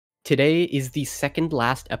Today is the second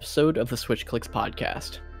last episode of the Switch Clicks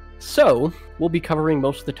podcast. So, we'll be covering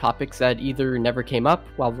most of the topics that either never came up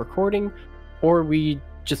while recording, or we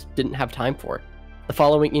just didn't have time for. The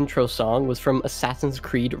following intro song was from Assassin's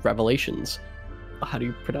Creed Revelations. How do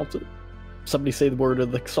you pronounce it? Somebody say the word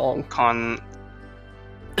of the song.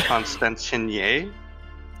 Constantinier?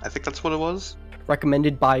 I think that's what it was.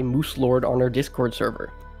 Recommended by Moose Lord on our Discord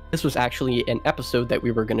server. This was actually an episode that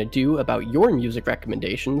we were going to do about your music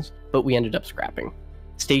recommendations, but we ended up scrapping.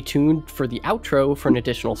 Stay tuned for the outro for an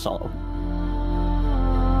additional song.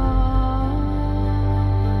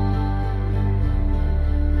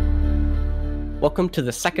 Welcome to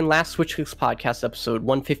the second last Switch Clicks podcast, episode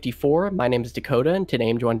 154. My name is Dakota, and today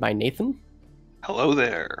I'm joined by Nathan. Hello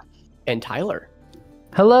there. And Tyler.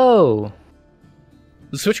 Hello!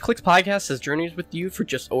 The Switch Clicks podcast has journeyed with you for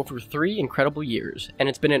just over 3 incredible years, and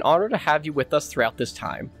it's been an honor to have you with us throughout this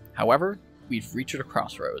time. However, we've reached a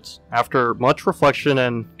crossroads. After much reflection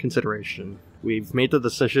and consideration, we've made the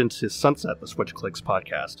decision to sunset the Switch Clicks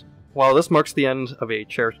podcast. While this marks the end of a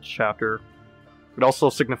cherished chapter, it also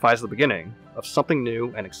signifies the beginning of something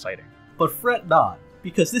new and exciting. But fret not,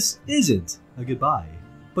 because this isn't a goodbye,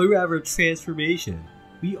 but rather a transformation.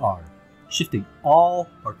 We are shifting all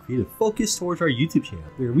our creative focus towards our YouTube channel,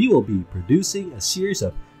 where we will be producing a series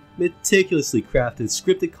of meticulously crafted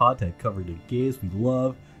scripted content covering the games we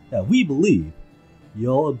love that we believe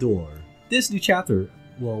you'll adore. This new chapter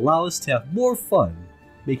will allow us to have more fun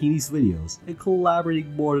making these videos and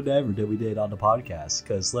collaborating more than ever than we did on the podcast,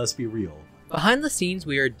 because let's be real. Behind the scenes,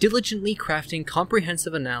 we are diligently crafting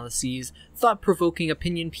comprehensive analyses, thought-provoking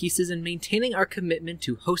opinion pieces, and maintaining our commitment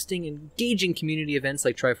to hosting engaging community events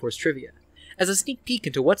like Triforce Trivia. As a sneak peek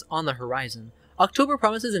into what's on the horizon, October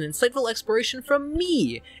promises an insightful exploration from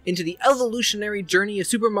me into the evolutionary journey of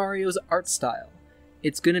Super Mario's art style.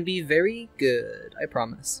 It's gonna be very good, I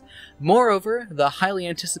promise. Moreover, the highly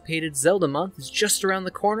anticipated Zelda month is just around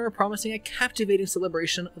the corner, promising a captivating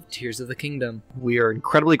celebration of Tears of the Kingdom. We are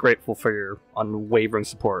incredibly grateful for your unwavering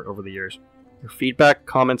support over the years. Your feedback,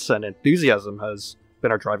 comments, and enthusiasm has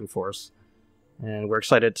been our driving force, and we're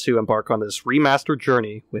excited to embark on this remastered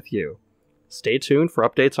journey with you. Stay tuned for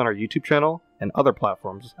updates on our YouTube channel and other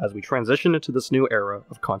platforms as we transition into this new era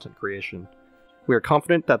of content creation. We are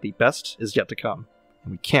confident that the best is yet to come,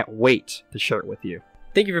 and we can't wait to share it with you.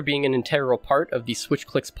 Thank you for being an integral part of the Switch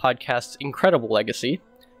Clicks podcast's incredible legacy,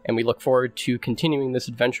 and we look forward to continuing this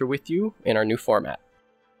adventure with you in our new format.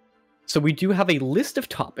 So we do have a list of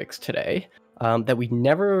topics today that we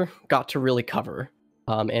never got to really cover,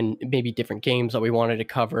 and maybe different games that we wanted to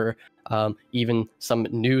cover, even some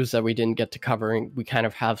news that we didn't get to cover and we kind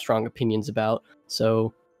of have strong opinions about,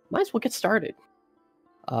 so might as well get started.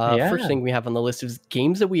 First thing we have on the list is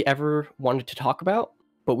games that we ever wanted to talk about,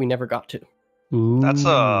 but we never got to. Ooh. That's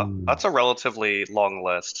a relatively long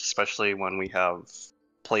list, especially when we have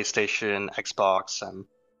PlayStation, Xbox, and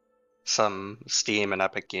some Steam and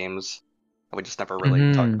Epic games that we just never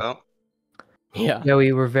really talked about. Yeah,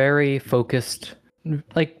 we were very focused,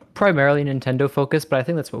 like primarily Nintendo focused, but I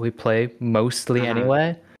think that's what we play mostly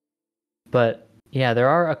anyway. But yeah, there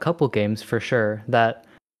are a couple games for sure that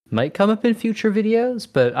might come up in future videos,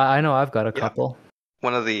 but I know I've got a couple.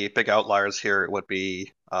 One of the big outliers here would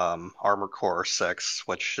be Armored Core 6,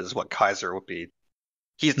 which is what Kaiser would be.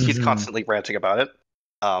 He's constantly ranting about it.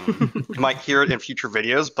 You might hear it in future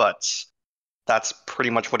videos, but that's pretty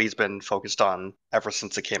much what he's been focused on ever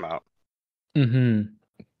since it came out.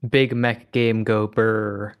 Big mech game go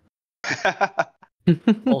brr.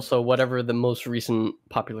 Also, whatever the most recent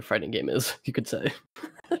popular fighting game is, you could say.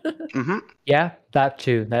 Yeah, that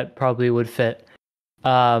too. That probably would fit.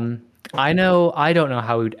 I don't know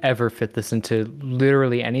how we'd ever fit this into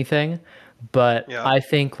literally anything, but I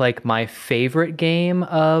think like my favorite game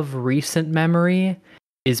of recent memory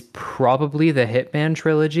is probably the Hitman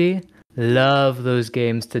trilogy. Love those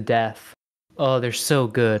games to death. Oh, they're so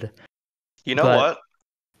good. You know what?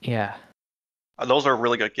 Yeah. Those are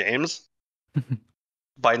really good games, but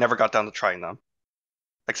I never got down to trying them.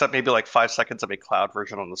 Except maybe like 5 seconds of a cloud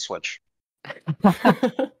version on the Switch.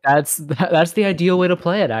 That's the ideal way to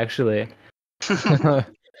play it, actually.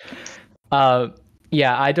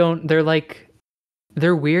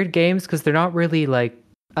 They're weird games because they're not really like,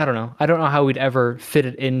 I don't know how we'd ever fit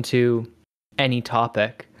it into any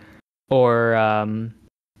topic, or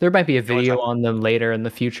there might be a video on them later in the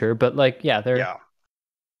future, but like they're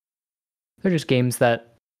just games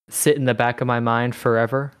that sit in the back of my mind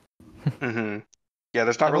forever. Yeah,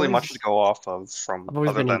 there's not really much to go off of from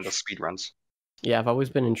other than the speedruns. Yeah, I've always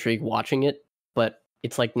been intrigued watching it, but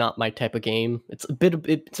it's like not my type of game. It's a bit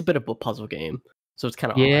of a puzzle game, so it's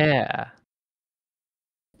kind of odd.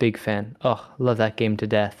 Big fan. Oh, love that game to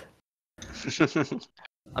death.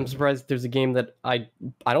 I'm surprised there's a game that I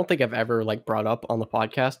don't think I've ever like brought up on the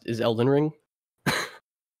podcast is Elden Ring.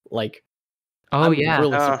 Like, Oh I'm yeah,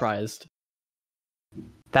 really surprised.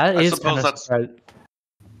 that I is suppose kind of that's- surprising.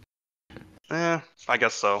 I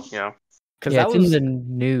guess so. Yeah. Because Yeah, that it's was, in the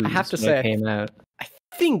news. I have to when say, it came out. I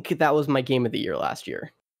think that was my game of the year last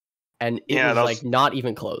year, and it Yeah, was that like was- not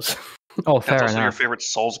even close. Oh, That's fair also your enough. favorite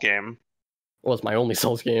Souls game. It was my only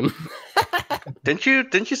Souls game. Didn't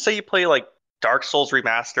you say you play like Dark Souls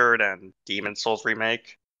Remastered and Demon Souls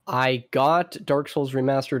Remake? I got Dark Souls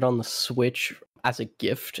Remastered on the Switch as a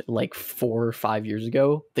gift like 4 or 5 years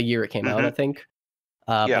ago, the year it came out, I think.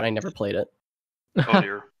 Yeah. But I never played it. Oh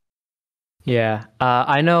dear. Yeah,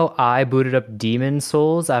 I know I booted up Demon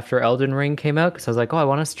Souls after Elden Ring came out because I was like, oh, I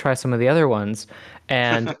want to try some of the other ones.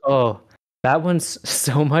 And oh, that one's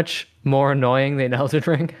so much more annoying than Elden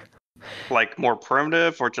Ring. Like more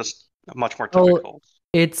primitive or just much more Oh, difficult?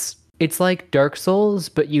 It's like Dark Souls,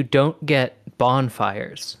 but you don't get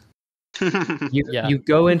bonfires. Yeah. You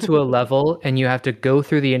go into a level and you have to go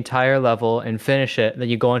through the entire level and finish it, then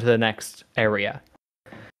you go into the next area.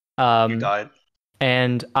 You died.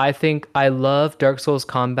 And I think I love Dark Souls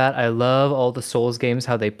combat. I love all the Souls games,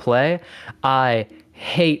 how they play. I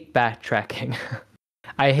hate backtracking.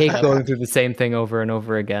 I hate going through the same thing over and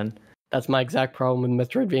over again. That's my exact problem with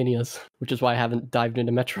Metroidvanias, which is why I haven't dived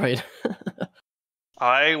into Metroid.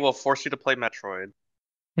 I will force you to play Metroid.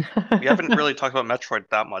 We haven't really talked about Metroid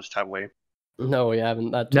that much, have we? No, we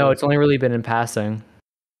haven't. That No, too. it's only really been in passing.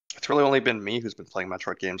 It's really only been me who's been playing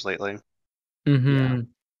Metroid games lately. Mm-hmm.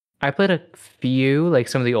 I played a few, like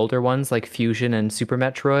some of the older ones, like Fusion and Super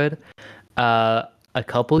Metroid, a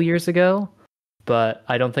couple years ago, but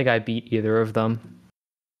I don't think I beat either of them.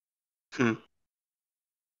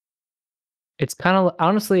 It's kind of,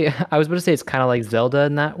 honestly, I was about to say it's kind of like Zelda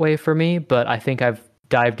in that way for me, but I think I've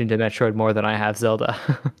dived into Metroid more than I have Zelda.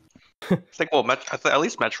 I think, well, at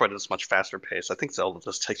least Metroid is much faster paced. I think Zelda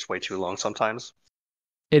just takes way too long sometimes.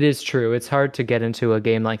 It is true. It's hard to get into a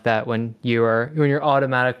game like that when you're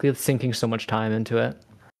automatically sinking so much time into it.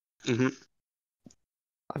 Mm-hmm.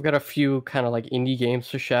 I've got a few kind of like indie games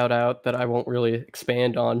to shout out that I won't really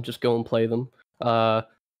expand on. Just go and play them.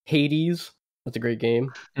 Hades, that's a great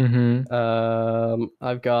game. Mm-hmm.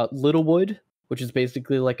 I've got Littlewood, which is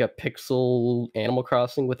basically like a pixel Animal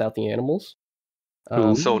Crossing without the animals.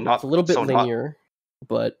 So not it's a little bit so linear,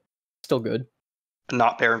 but still good.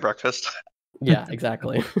 Not Bear and Breakfast. Yeah,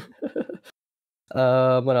 exactly.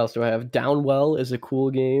 What else do I have? Downwell is a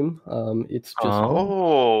cool game. It's just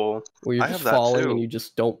Oh, where you're I just have that falling too. and you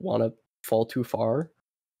just don't want to fall too far.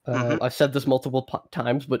 Mhm. I've said this multiple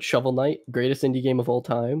times, but Shovel Knight, greatest indie game of all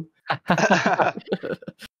time.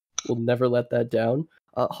 We'll never let that down.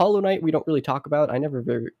 Hollow Knight, we don't really talk about. I never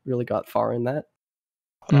really got far in that.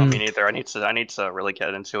 Me neither. I need to really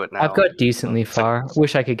get into it now. I've got decently It's like- far.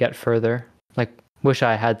 Wish I could get further. Like, wish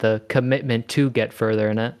I had the commitment to get further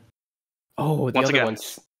in it. Oh, the Once other again.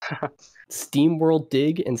 ones. SteamWorld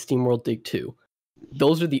Dig and SteamWorld Dig 2.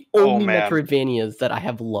 Those are the Oh, only man. Metroidvanias that I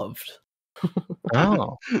have loved.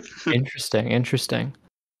 Oh, interesting.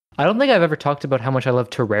 I don't think I've ever talked about how much I love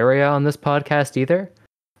Terraria on this podcast either.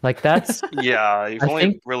 Like, that's Yeah, you've I only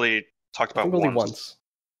think- really talked I about think only once. once.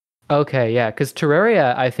 okay. Yeah, because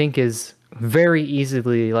Terraria, I think, is very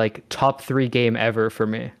easily like top 3 game ever for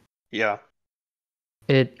me. Yeah.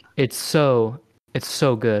 It's so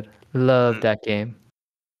good. Love Mm. that game.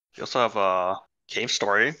 You also have Cave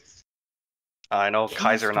Story. I know Cave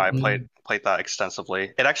Kaiser and I Story. played that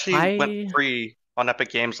extensively. It actually I- went free on Epic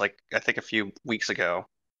Games like I think a few weeks ago.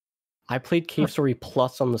 I played Cave Story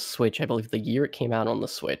Plus on the Switch, I believe the year it came out on the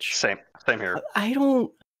Switch. Same here. I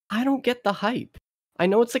don't get the hype. I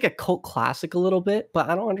know it's like a cult classic a little bit, but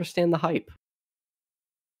I don't understand the hype.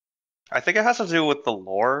 I think it has to do with the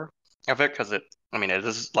lore of it because it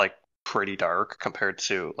is like pretty dark compared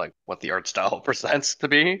to like what the art style presents to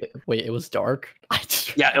be. Wait, it was dark?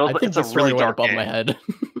 Yeah, I think it's a the story really went dark above game. my head.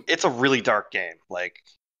 It's a really dark game. Like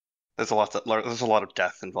there's a lot of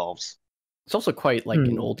death involved. It's also quite like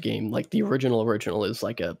an Hmm. old game. Like the original is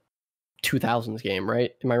like a 2000s game,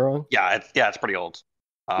 right? Am I wrong? Yeah, it's pretty old.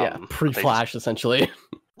 Yeah, They pre-Flash essentially.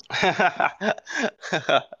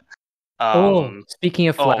 Oh, speaking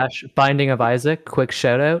of Flash, Binding of Isaac, quick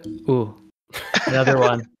shout out. Ooh, another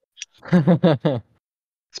one.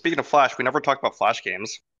 Speaking of Flash, we never talked about Flash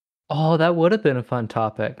games. Oh, that would have been a fun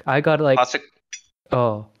topic. I got like, Classic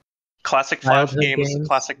Flash Childhood games, games.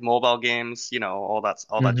 classic mobile games, all that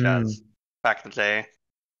Mhm. jazz back in the day.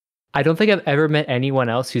 I don't think I've ever met anyone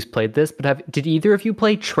else who's played this, but did either of you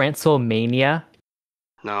play Transylmania?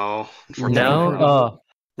 No, Never No? heard of Oh,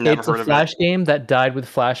 Never It's a heard of Flash it. game that died with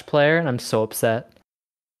Flash Player, and I'm so upset.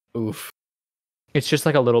 Oof. It's just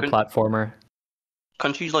like a little Couldn't- platformer.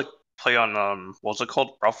 Couldn't you like play on what was it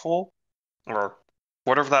called, Ruffle, or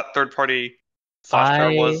whatever that third-party Flash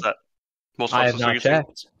player was that most of I us have was not using?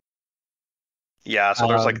 checked. Yeah, so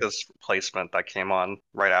there's like Um, this replacement that came on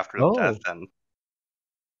right after the oh, death, and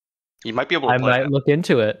you might be able to I play might it. look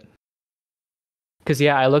into it. Because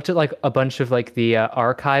yeah, I looked at like a bunch of like the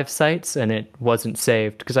archive sites, and it wasn't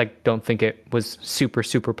saved because I don't think it was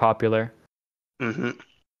super popular. Hmm.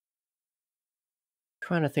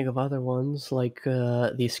 Trying to think of other ones like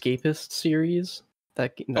the Escapist series.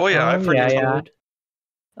 Oh yeah, I've heard yeah, you. yeah.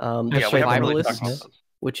 Yeah, we haven't really talked Survivalists, about those.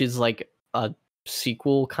 which is like a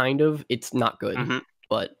sequel kind of. It's not good, Mhm.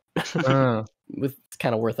 but Uh, it's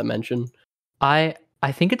kind of worth a mention. I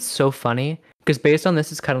think it's so funny because based on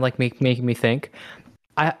this, it's kind of like making me think.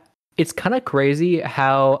 It's kind of crazy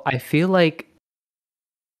how I feel like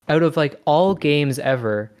out of like all games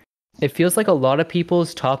ever, it feels like a lot of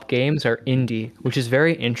people's top games are indie, which is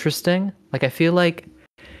very interesting. Like I feel like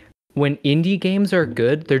when indie games are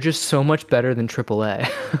good, they're just so much better than AAA.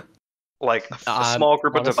 Like a small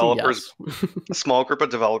group of Honestly, developers, yes. a small group of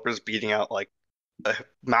developers beating out like a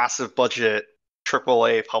massive budget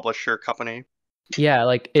AAA publisher company. Yeah,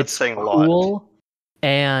 like That's it's saying a lot. cool,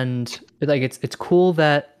 and like it's cool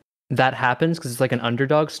that that happens because it's like an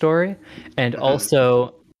underdog story, and Mhm.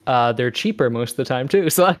 also they're cheaper most of the time too,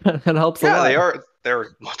 so that helps a Yeah, lot. they are. They're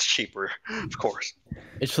much cheaper, of course.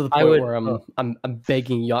 It's to the I point would- where I'm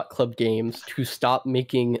begging Yacht Club Games to stop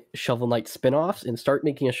making Shovel Knight spin-offs and start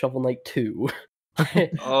making a Shovel Knight 2.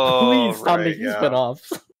 Oh, Please stop right, making yeah.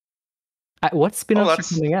 spin-offs. What spin-offs are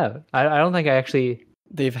that's- coming out? I don't think I actually.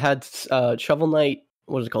 They've had Shovel Knight,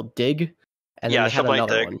 what is it called, Dig, and Yeah, then they had Shovel Knight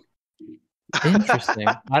another Dig. one. Interesting.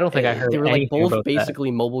 I don't think I heard They were like anything both about that.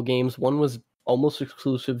 basically mobile games. One was almost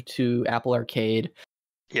exclusive to Apple Arcade.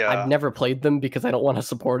 Yeah. I've never played them because I don't want to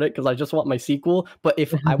support it because I just want my sequel. But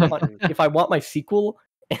if I want my sequel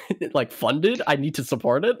like funded, I need to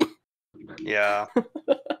support it. Yeah.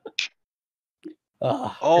 Ugh,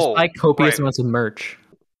 Just Oh, buy copious right. amounts of merch.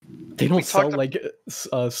 they don't sell talked like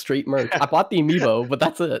straight merch. I bought the Amiibo, but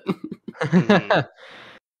that's it. Mhm.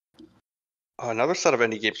 Another set of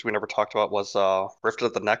indie games we never talked about was Rift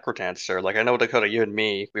of the Necrodancer. Like I know Dakota, you and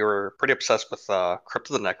me, we were pretty obsessed with Crypt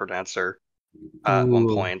of the Necrodancer at one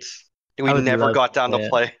Ooh, point. I We would never love got to down to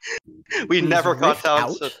play it. play. We Is never got Rift down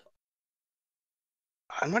out? to.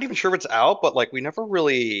 I'm not even sure if it's out, but like we never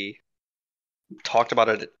really talked about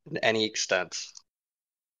it in any extent.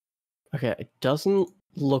 Okay, it doesn't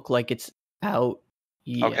look like it's out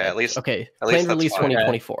yet. Okay, at least okay. at least Planned that's release fine.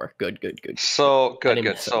 2024. Good. So I good, didn't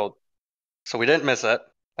good. miss it. So we didn't miss it,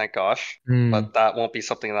 thank gosh. Hmm. But that won't be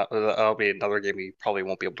something that'll be another game we probably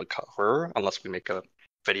won't be able to cover unless we make a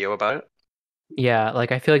video about it. Yeah,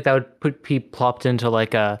 like I feel like that would be plopped into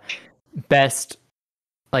like a best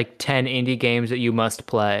like 10 indie games that you must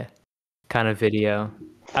play kind of video.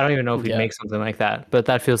 I don't even know if we'd Yeah. make something like that, but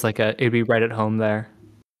that feels like it'd be right at home there.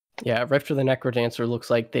 Yeah, Rift of the Necrodancer looks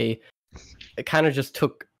like it kind of just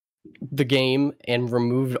took the game and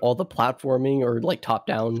removed all the platforming or like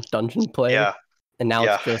top-down dungeon play. Yeah. And now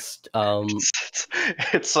Yeah. it's just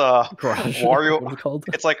It's Garage. Wario. What is it called?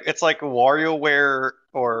 It's like WarioWare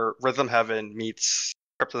or Rhythm Heaven meets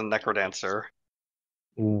Crypt of the Necrodancer.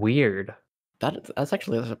 Weird. That's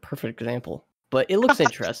actually a perfect example. But it looks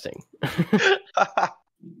interesting.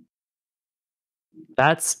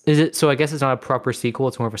 Is it? So I guess it's not a proper sequel.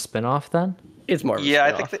 It's more of a spin-off then. It's more of a Yeah, I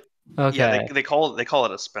spin-off. think Okay. yeah, they call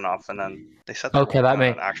it a spin-off, and then they said they're Okay, working that on may.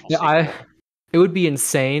 an actual Yeah, sequel. It would be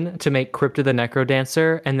insane to make Crypt of the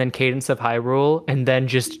Necrodancer and then Cadence of Hyrule and then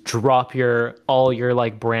just drop all your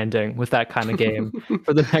like branding with that kind of game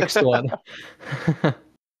for the next one.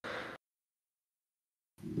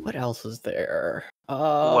 What else is there?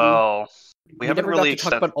 Well, we haven't never really got to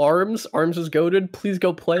talk about ARMS. ARMS is goated. Please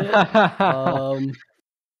go play it. I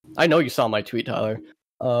know you saw my tweet, Tyler.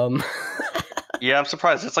 Yeah, I'm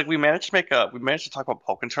surprised. It's like we managed to talk about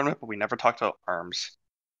Pokémon Tournament, but we never talked about ARMS.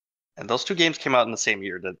 And those two games came out in the same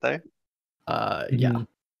year, did they? Yeah.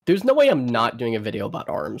 There's no way I'm not doing a video about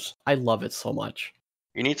ARMS. I love it so much.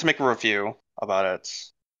 You need to make a review about it.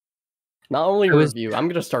 Not only a review, I'm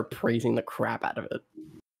gonna start praising the crap out of it.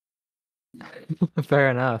 Fair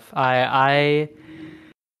enough.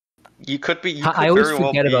 You could I always very well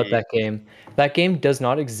forget about be- that game. That game does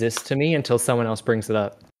not exist to me until someone else brings it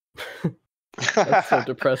up. That's so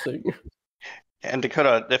depressing. And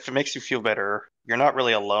Dakota, if it makes you feel better, you're not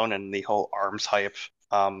really alone in the whole ARMS hype.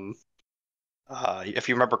 If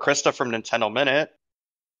you remember Krista from Nintendo Minute,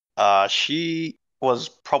 she was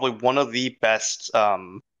probably one of the best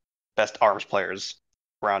ARMS players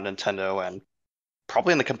around Nintendo, and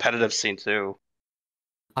probably in the competitive scene too.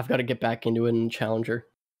 I've got to get back into it in Challenger.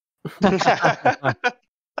 But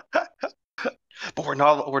we're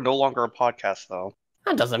no longer a podcast though.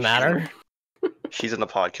 That doesn't matter. She's in the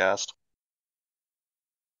podcast.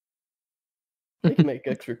 They can make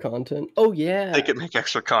extra content. Oh yeah. They can make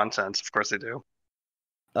extra content. Of course they do.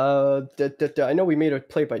 I know we made a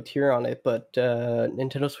play by tier on it, but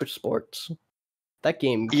Nintendo Switch Sports, that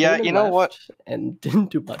game. Yeah, came you and know left what? And didn't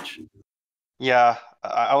do much. Yeah,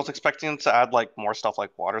 I was expecting them to add like more stuff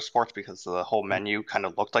like water sports because the whole menu kind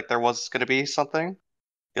of looked like there was going to be something.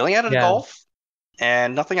 They only added golf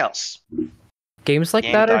and nothing else. Games like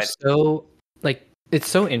Game that are died. so like it's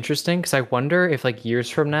so interesting because I wonder if like years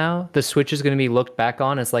from now the Switch is going to be looked back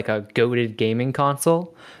on as like a goated gaming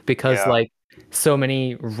console because like so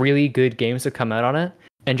many really good games have come out on it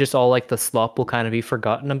and just all like the slop will kind of be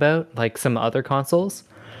forgotten about like some other consoles.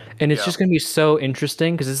 And it's just going to be so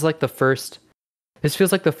interesting because this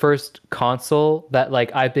feels like the first console that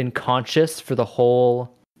like I've been conscious for the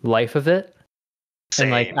whole life of it. Same.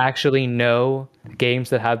 And like actually know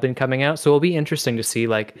games that have been coming out. So it'll be interesting to see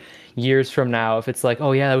like years from now if it's like,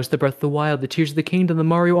 oh yeah, that was the Breath of the Wild, the Tears of the Kingdom, the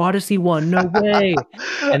Mario Odyssey one, no way.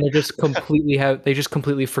 And they just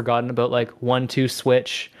completely forgotten about like 1-2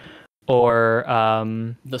 Switch or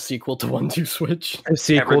the sequel to 1-2 Switch. The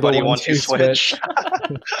sequel Everybody to 1-2 Switch.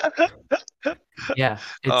 Yeah.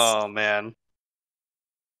 Oh man.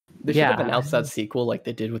 They should have announced that sequel like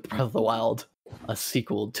they did with Breath of the Wild. A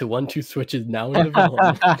sequel to 1-2 Switch is now in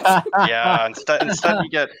development. Yeah,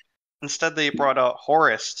 instead they brought out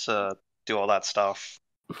Horace to do all that stuff.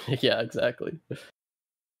 Yeah, exactly.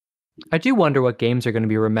 I do wonder what games are going to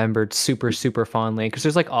be remembered super, super fondly because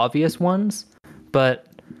there's like obvious ones, but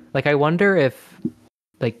like I wonder if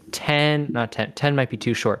like 10 might be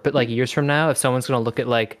too short, but like years from now, if someone's going to look at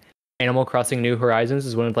like Animal Crossing New Horizons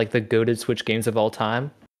as one of like the goated Switch games of all time.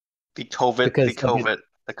 The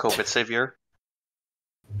COVID savior.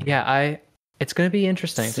 Yeah, it's going to be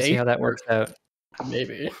interesting to see how that works out.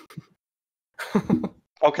 Maybe.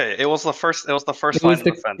 Okay, it was the first line of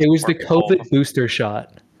defense. It was the COVID booster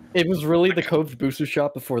shot. It was really the COVID booster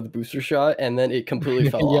shot before the booster shot, and then it completely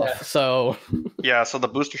fell off. So so the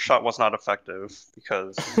booster shot was not effective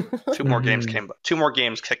because two more games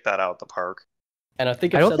kicked that out of the park. And I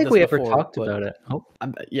think I don't think we ever talked about it. Oh.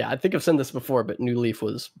 I think I've said this before, but New Leaf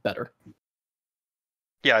was better.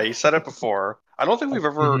 Yeah, you said it before. I don't think we've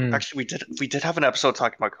ever actually we did have an episode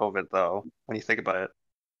talking about COVID though, when you think about it.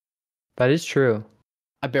 That is true.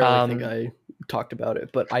 I barely think I talked about it,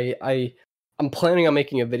 but I'm planning on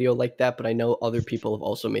making a video like that, but I know other people have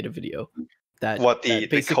also made a video that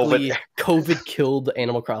basically COVID killed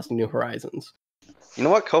Animal Crossing New Horizons. You know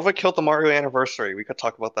what? COVID killed the Mario anniversary. We could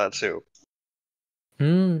talk about that too.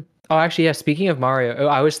 Oh, actually, yeah. Speaking of Mario,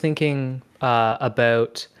 I was thinking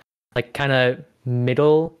about like kind of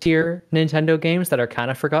middle tier Nintendo games that are kind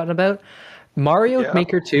of forgotten about. Mario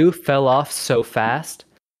Maker 2 fell off so fast,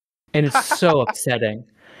 and it's so upsetting.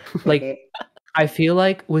 Like, I feel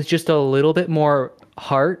like with just a little bit more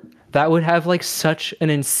heart, that would have like such an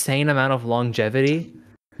insane amount of longevity.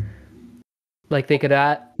 Like they could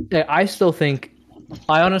add. I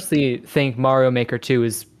honestly think Mario Maker 2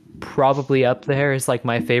 is probably up there as like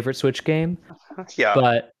my favorite Switch game. Yeah.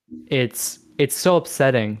 But it's so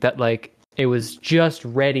upsetting that like it was just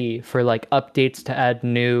ready for like updates to add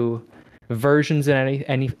new versions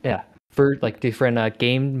and for like different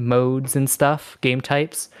game modes and stuff, game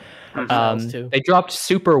types. They dropped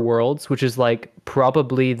Super Worlds, which is like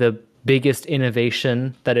probably the biggest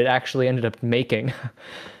innovation that it actually ended up making.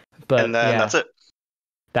 But and then that's it.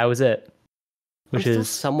 That was it. Which is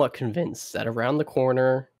somewhat convinced that around the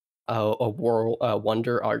corner, a world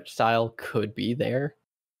Wonder art style could be there.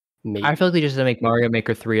 Maybe. I feel like they just had to make Mario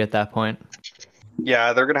Maker 3 at that point.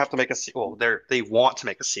 Yeah, they're gonna have to make a sequel. They want to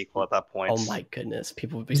make a sequel at that point. Oh my goodness,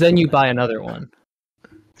 people would be. Then you buy another one.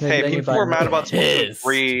 Hey, people were mad about Splatoon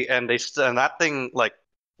 3, and that thing like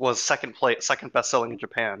was second best selling in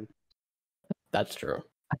Japan. That's true.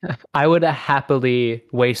 I would happily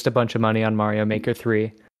waste a bunch of money on Mario Maker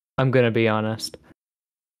 3. I'm gonna be honest.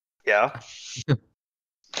 Yeah.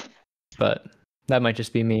 But that might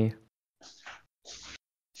just be me.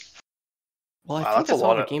 Well, I think that's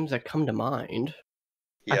all the games that come to mind.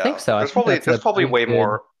 Yeah, I think so. There's probably way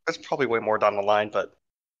more. There's probably way more down the line, but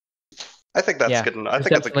I think that's good. I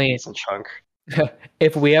think that's a decent chunk.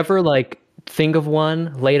 If we ever like think of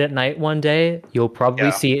one late at night one day, you'll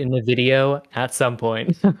probably see it in the video at some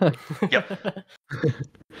point. Yep.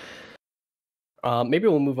 Maybe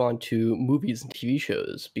we'll move on to movies and TV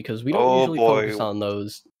shows because we don't Oh, usually boy. focus on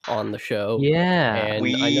those on the show. Yeah. And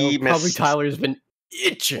We I know probably missed- Tyler's been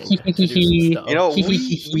itching to do some stuff. You know,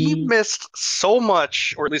 we missed so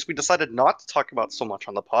much, or at least we decided not to talk about so much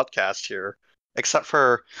on the podcast here, except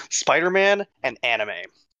for Spider-Man and anime.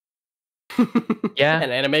 Yeah.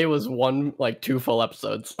 And anime was two full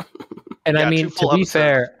episodes. And Yeah, I mean, 2 full to be episodes.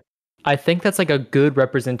 fair, I think that's like a good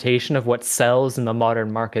representation of what sells in the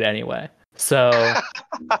modern market anyway. So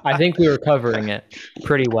I think we were covering it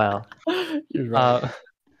pretty well. You're right.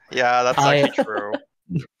 Yeah, that's actually true.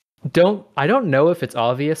 I don't know if it's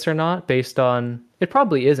obvious or not based on it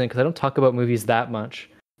probably isn't because I don't talk about movies that much.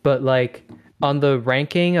 But like on the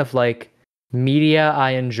ranking of like media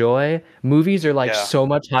I enjoy, movies are like Yeah. so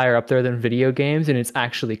much higher up there than video games, and it's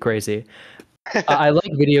actually crazy. I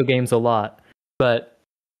like video games a lot, but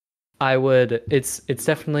it's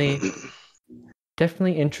definitely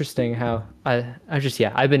interesting how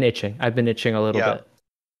I've been itching a little Yeah. bit.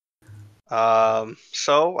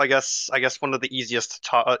 So I guess one of the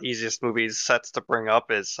easiest movies sets to bring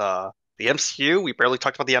up is the MCU. We barely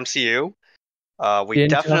talked about the MCU. We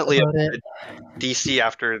Didn't talk definitely about it. DC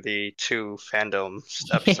after the 2 fandom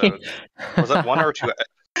episodes. Was it 1 or 2?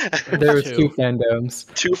 There was 2. 2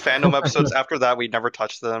 fandoms. 2 fandom episodes after that. We never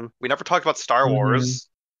touched them. We never talked about Star Mhm. Wars,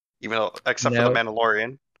 even though except for Nope. the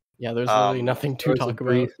Mandalorian. Yeah, there's really Um, nothing to there was a talk about.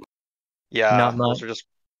 brief- Yeah, Not those much. are just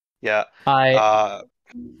I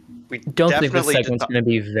we don't think this definitely did segment's not- going to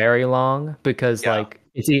be very long because Yeah. like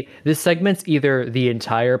this segment's either the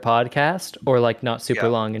entire podcast or like not super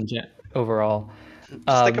Yeah. long in overall.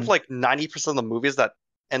 Just think of like 90% of the movies that,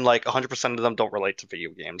 and like 100% of them don't relate to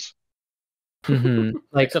video games.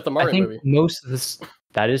 Like Except the I Mario think movie. most of this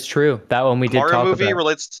that is true. That one we The did Mario talk movie about.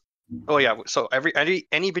 relates. Oh yeah, so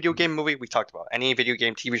any video game movie we talked about. Any video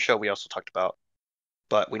game TV show we also talked about.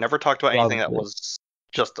 But we never talked about anything that Probably. was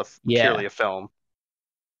just Yeah. purely a film.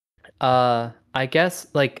 I guess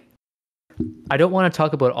like I don't want to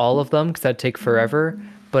talk about all of them because that'd take forever.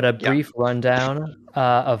 But a Yeah. brief rundown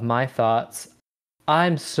of my thoughts.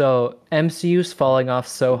 MCU's falling off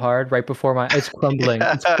so hard right before it's crumbling.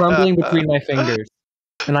 It's crumbling between my fingers,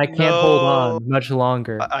 and I can't hold on much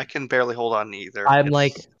longer. I can barely hold on either. I'm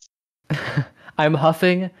like, I'm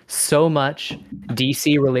huffing so much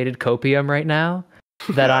DC related copium right now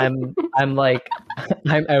that I'm like,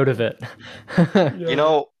 I'm out of it. You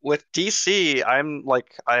know, with DC,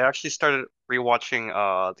 I actually started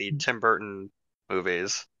rewatching the Tim Burton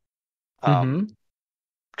movies.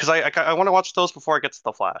 Because I want to watch those before I get to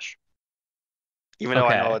The Flash. Even though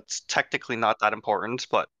I know it's technically not that important,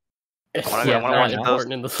 but It's I Yeah, wanna not watch those.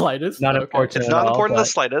 important in the slightest. Not Okay. important. It's at not all, important in the but-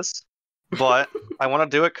 slightest, but I want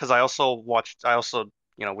to do it because we also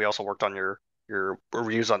worked on your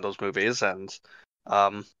reviews on those movies, and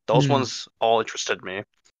those ones all interested me.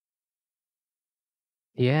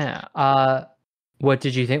 Yeah. What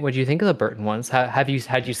did you think? What did you think of the Burton ones? Had you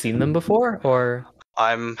seen them before, or?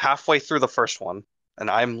 I'm halfway through the first one, and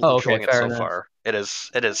I'm Oh, okay, enjoying it fair so enough. far. It is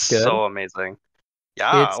Good. so amazing.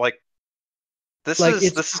 Yeah, It's- this Like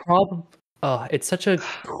is it's such a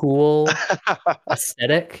cool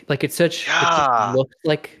aesthetic. Like it just looks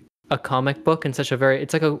like a comic book and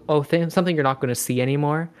it's like something you're not going to see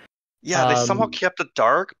anymore. Yeah, they somehow kept it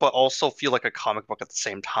dark, but also feel like a comic book at the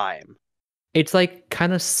same time. It's like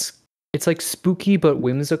it's like spooky but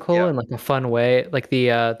whimsical in like a fun way. Like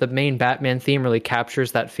the main Batman theme really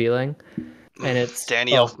captures that feeling, and it's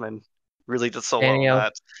Danny Elfman really did so well on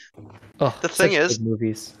that. The thing is,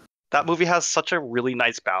 movies. that movie has such a really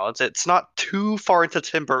nice balance. It's not too far into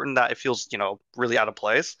Tim Burton that it feels, really out of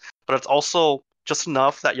place, but it's also just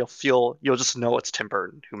enough that you'll just know it's Tim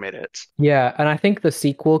Burton who made it. Yeah, and I think the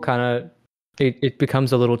sequel kind of it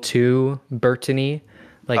becomes a little too Burton-y.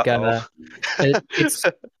 Like it's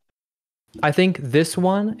I think this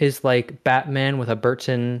one is like Batman with a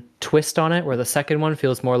Burton twist on it, where the second one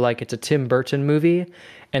feels more like it's a Tim Burton movie,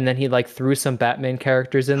 and then he like threw some Batman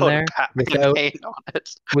characters in there Batman name on it.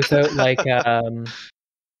 without like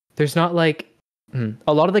there's not like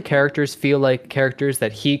a lot of the characters feel like characters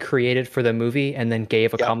that he created for the movie and then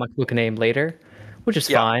gave a comic book name later, which is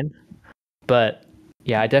fine. But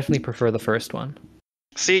yeah, I definitely prefer the first one.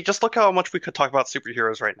 See, just look how much we could talk about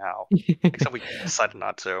superheroes right now. Except we decided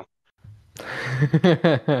not to.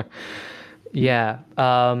 Yeah.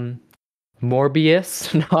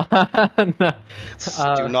 Morbius.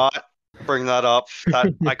 Do not bring that up.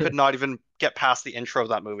 That I could not even get past the intro of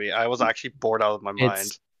that movie. I was actually bored out of my mind.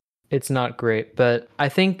 It's not great, but I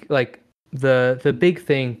think like the big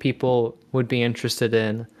thing people would be interested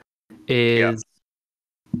in is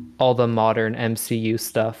all the modern MCU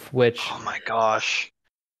stuff, which Oh my gosh.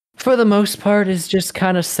 for the most part, is just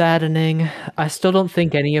kind of saddening. I still don't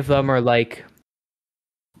think any of them are like.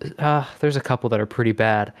 There's a couple that are pretty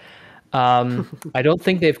bad. I don't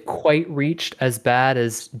think they've quite reached as bad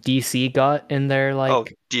as DC got in their Oh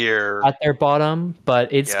dear. at their bottom,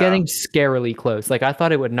 but it's getting scarily close. Like I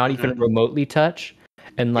thought it would not even remotely touch,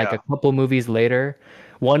 and like a couple movies later,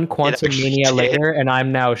 one Quantum Mania later, and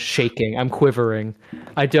I'm now shaking. I'm quivering.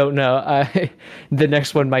 I don't know. The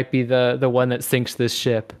next one might be the one that sinks this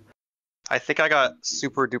ship. I think I got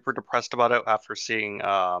super duper depressed about it after seeing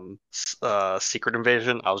Secret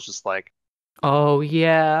Invasion. I was just like, oh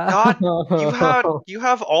yeah. God, you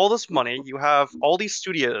have all this money, you have all these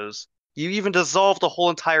studios, you even dissolved the whole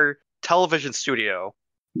entire television studio,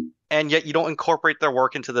 and yet you don't incorporate their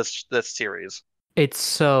work into this series. It's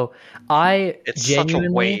such a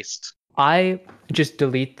waste. I just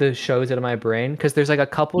delete the shows out of my brain because there's like a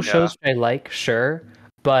couple shows I like, sure,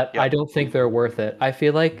 but I don't think they're worth it. I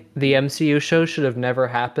feel like the MCU show should have never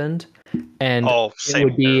happened, and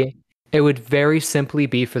it would very simply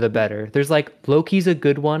be for the better. There's like Loki's a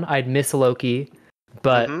good one. I'd miss Loki,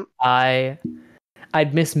 but I'd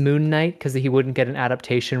miss Moon Knight because he wouldn't get an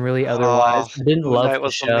adaptation really otherwise. I didn't Moon love Knight the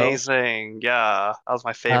was show. Amazing. Yeah, that was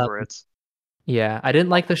my favorite. Yeah, I didn't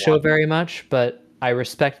like the show very much, but I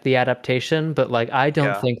respect the adaptation. But like, I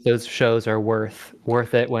don't think those shows are worth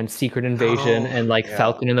it when Secret Invasion and like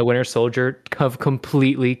Falcon and the Winter Soldier have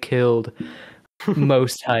completely killed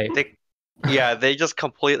most hype. They just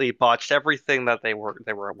completely botched everything that they were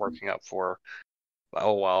working up for.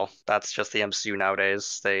 Oh well, that's just the MCU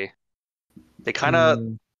nowadays. They kind of,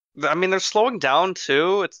 I mean, they're slowing down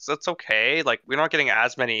too. It's okay. Like we're not getting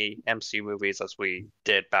as many MCU movies as we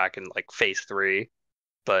did back in like Phase 3,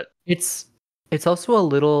 but it's also a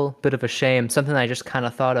little bit of a shame. Something I just kind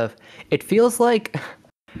of thought of. It feels like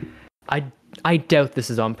I doubt this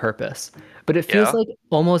is on purpose. But it feels like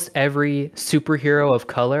almost every superhero of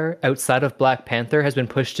color outside of Black Panther has been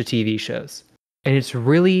pushed to TV shows. And it's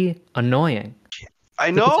really annoying.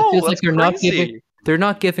 I know, it feels like they're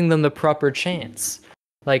not giving them the proper chance.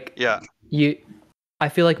 Like I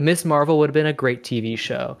feel like Miss Marvel would have been a great TV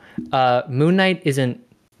show. Moon Knight isn't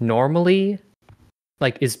normally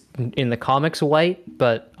is in the comics white,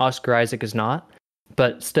 but Oscar Isaac is not.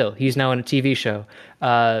 But still, he's now in a TV show.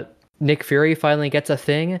 Nick Fury finally gets a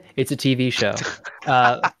thing. It's a TV show.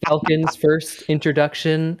 Falcon's first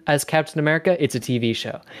introduction as Captain America. It's a TV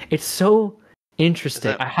show. It's so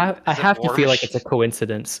interesting. I have to feel like it's a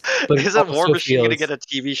coincidence. But isn't War Machine going to get a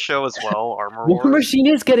TV show as well? War Machine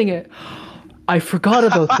is getting it. I forgot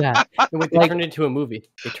about that. They turned it into a movie.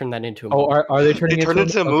 They turned that into a movie. Oh, are they turning it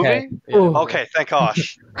into a movie? Okay. Yeah. Okay, thank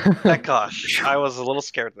gosh. Thank gosh. I was a little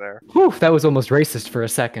scared there. Whew, that was almost racist for a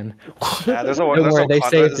second. Yeah, there's a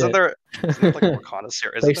Wakanda. Isn't there like a Wakanda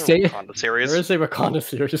series? There is a Wakanda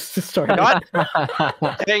series to start. God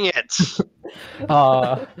dang it.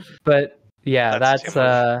 But yeah,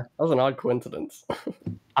 that was an odd coincidence.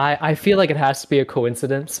 I feel like it has to be a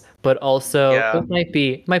coincidence, but also it might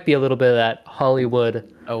be a little bit of that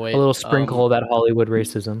Hollywood. Oh wait, a little sprinkle of that Hollywood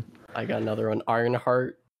racism. I got another one.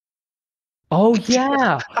 Ironheart. Oh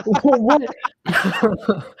yeah. What?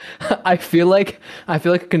 I feel like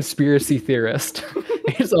a conspiracy theorist.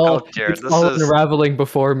 It's all unraveling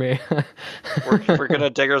before me. we're gonna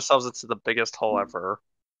dig ourselves into the biggest hole ever.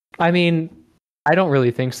 I mean, I don't really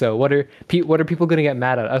think so. What are people going to get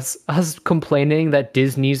mad at us complaining that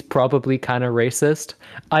Disney's probably kind of racist?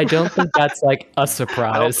 I don't think that's like a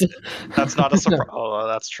surprise. That's not a surprise. Oh,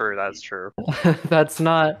 that's true. That's true. That's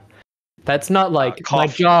not like my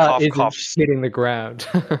jaw isn't hitting the ground.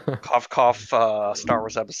 Cough, cough. Star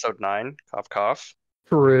Wars Episode 9. Cough, cough.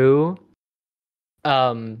 True.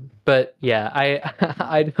 But yeah,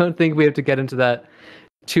 I don't think we have to get into that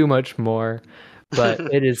too much more. But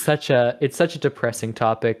it's such a depressing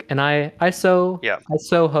topic, and I so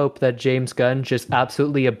hope that James Gunn just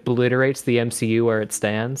absolutely obliterates the MCU where it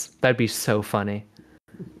stands. That'd be so funny.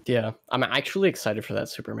 Yeah, I'm actually excited for that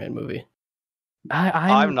Superman movie.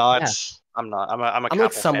 I'm not. Yeah. I'm not. I'm a Cavill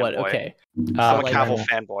like somewhat fanboy. Okay. I'm a Cavill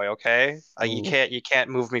fanboy. Okay, you can't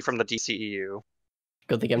move me from the DCEU.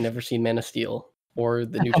 Good thing I've never seen Man of Steel or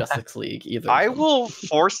the new Justice League either. I will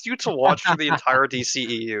force you to watch for the entire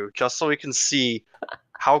DCEU just so we can see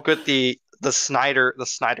how good the Snyder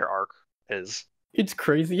arc is. It's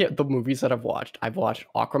crazy the movies that I've watched. I've watched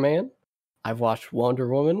Aquaman, I've watched Wonder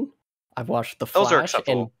Woman, I've watched The Flash,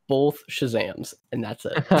 and both Shazams, and that's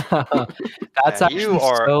it. That's actually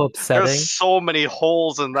so upsetting. There's so many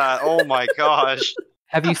holes in that. Oh my gosh.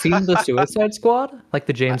 Have you seen the Suicide Squad? Like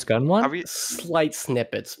the James Gunn one? Slight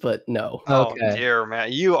snippets, but no. Oh dear,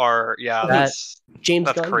 man. You are,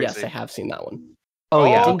 James Gunn, crazy. Yes, I have seen that one. Oh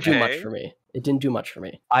yeah, It didn't do much Okay. for me. It didn't do much for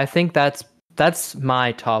me. I think that's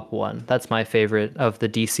my top one. That's my favorite of the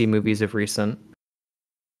DC movies of recent.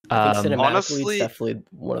 I think cinematically, Honestly- it's definitely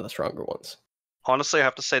one of the stronger ones. Honestly, I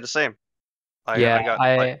have to say the same. I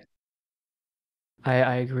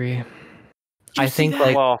agree. You I see think that?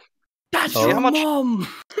 like well, That's see your how much- mom.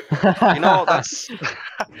 that's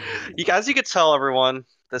as you could tell, everyone.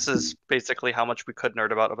 This is basically how much we could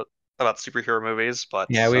nerd about superhero movies, but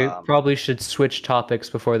yeah, we probably should switch topics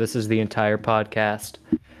before this is the entire podcast.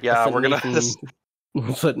 yeah, Let's we're let gonna.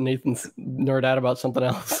 Let's let Nathan nerd out about something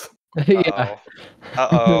else. Yeah.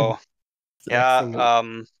 Uh-oh. The next thing Yeah.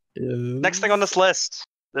 is- Next thing on this list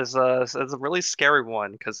is a really scary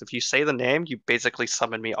one because if you say the name, you basically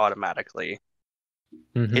summon me automatically.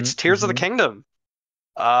 Mhm, It's Tears of the mhm. Kingdom,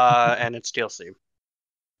 and it's DLC.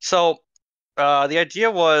 So, the idea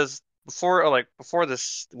was before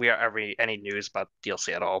this, we have any news about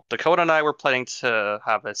DLC at all. Dakota and I were planning to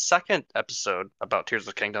have a second episode about Tears of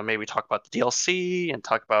the Kingdom. Maybe talk about the DLC and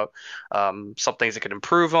talk about some things it could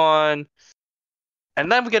improve on.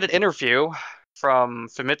 And then we get an interview from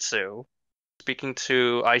Famitsu, speaking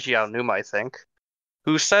to IG Aonuma, I think,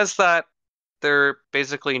 who says that there are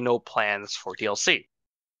basically no plans for DLC.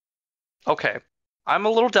 Okay, I'm a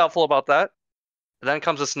little doubtful about that. Then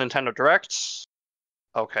comes this Nintendo Direct.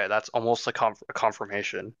 Okay, that's almost a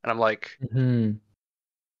confirmation. And I'm like, Mhm.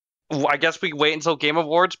 well, I guess we wait until Game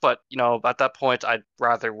Awards, but at that point, I'd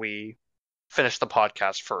rather we finish the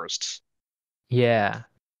podcast first. Yeah.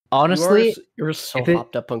 Honestly, you're so if it-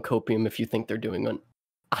 hopped up on Copium if you think they're doing one.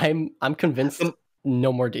 I'm convinced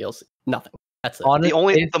no more deals. Nothing. That's it.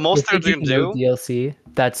 The most they're do gonna do DLC,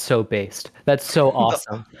 that's so based. That's so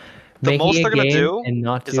awesome. the most Making a they're gonna game do and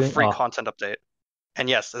not is a doing free content update. And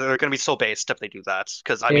yes, they're gonna be so based if they do that.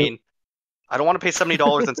 Because I mean, I don't want to pay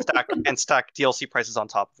 $70 and stack DLC prices on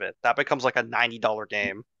top of it. That becomes like a $90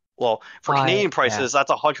 game. Well, for Canadian prices,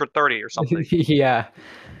 that's $130 or something. Yeah.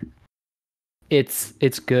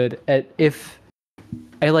 It's good. If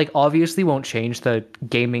I obviously won't change the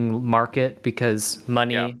gaming market because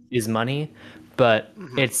money is money, but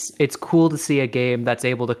it's cool to see a game that's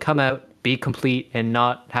able to come out, be complete, and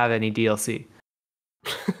not have any DLC.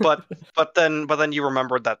 but then you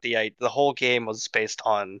remembered that the whole game was based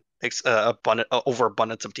on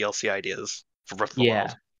overabundance of DLC ideas for Breath of the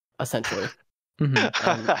Wild. Essentially.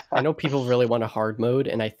 Mhm. I know people really want a hard mode,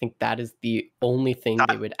 and I think that is the only thing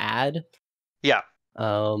they would add. Yeah.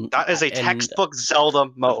 That is a textbook Zelda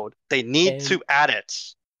mode. They need to add it.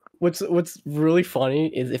 What's really funny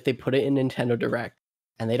is if they put it in Nintendo Direct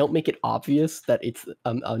and they don't make it obvious that it's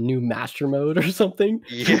a new master mode or something.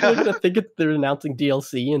 Yeah. People are gonna think they're announcing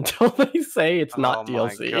DLC until they say it's not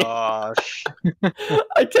DLC. Oh my gosh.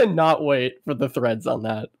 I cannot wait for the threads on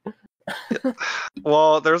that.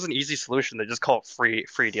 Well, there's an easy solution. They just call it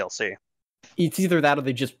free DLC. It's either that or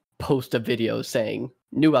they just post a video saying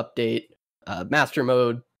new update, master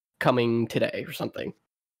mode coming today or something,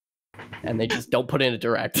 and they just don't put in a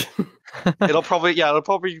direct. It'll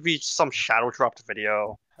probably be some shadow dropped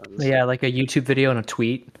video. Yeah, like a YouTube video and a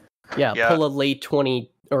tweet. Yeah, pull a late 2020,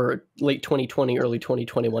 early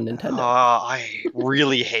 2021 Nintendo. I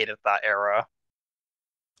really hated that era.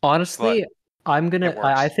 Honestly,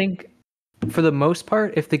 I think for the most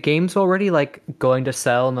part, if the game's already going to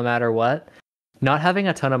sell no matter what, not having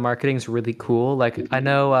a ton of marketing is really cool. I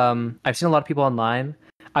know I've seen a lot of people online.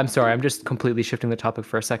 I'm sorry, I'm just completely shifting the topic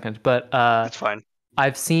for a second, but That's fine.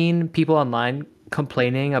 I've seen people online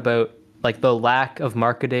complaining about the lack of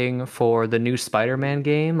marketing for the new Spider-Man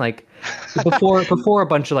game. Before a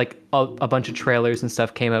bunch of a bunch of trailers and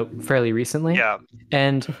stuff came out fairly recently. Yeah.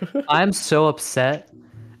 And I'm so upset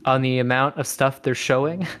on the amount of stuff they're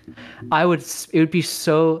showing. It would be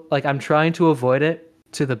so I'm trying to avoid it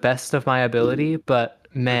to the best of my ability, but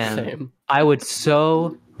man, Same. I would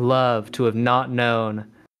so love to have not known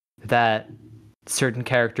that certain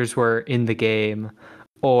characters were in the game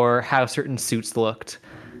or how certain suits looked.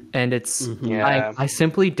 And it's I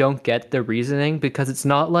simply don't get the reasoning, because it's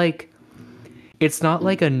not like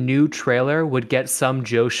a new trailer would get some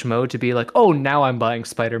Joe Schmo to be like, oh, now I'm buying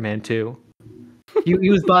Spider-Man 2. He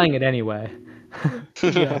was buying it anyway.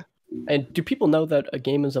 Yeah. And do people know that a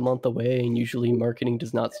game is a month away, and usually marketing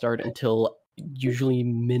does not start until usually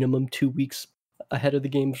minimum 2 weeks ahead of the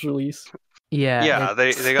game's release? Yeah.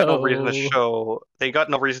 They got no reason to show. They got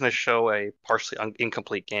no reason to show a partially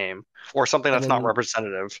incomplete game or something that's not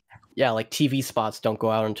representative. Yeah, TV spots don't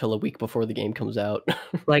go out until a week before the game comes out.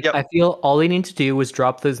 I feel all they need to do was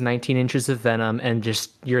drop those 19 inches of Venom and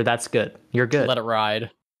that's good. You're good. Let it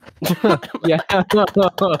ride. Yeah.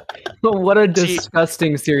 What a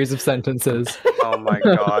disgusting series of sentences. Oh my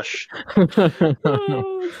gosh.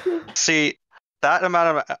 See, that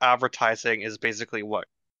amount of advertising is basically what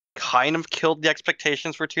kind of killed the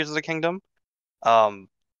expectations for Tears of the Kingdom. But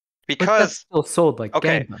that's Because still sold like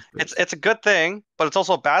okay, gangbusters. it's a good thing, but it's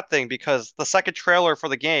also a bad thing because the second trailer for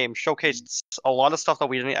the game showcased a lot of stuff that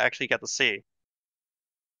we didn't actually get to see.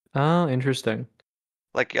 Oh, interesting.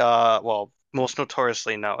 Like well, most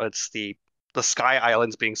notoriously now it's the Sky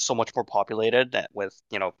Islands being so much more populated with,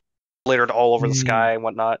 littered all over the sky and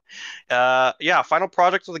whatnot. Yeah, final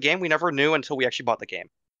project of the game we never knew until we actually bought the game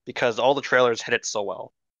because all the trailers hit it so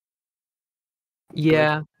well.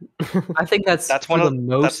 Yeah, I think that's That's for one the of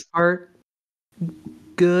most part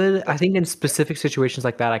good. I think in specific situations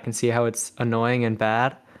like that, I can see how it's annoying and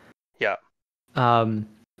bad. Yeah.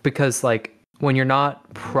 Because like when you're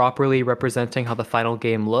not properly representing how the final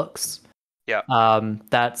game looks, Yeah.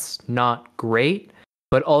 that's not great.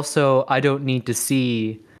 But also, I don't need to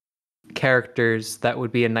see characters that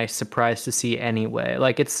would be a nice surprise to see anyway.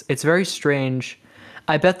 Like it's very strange.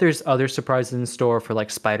 I bet there's other surprises in store for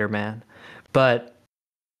like Spider-Man, but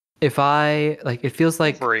if I like, it feels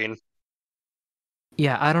like Wolverine.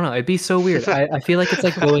 yeah, I don't know. It'd be so weird. I feel like it's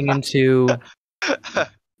like going into.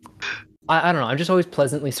 I don't know. I'm just always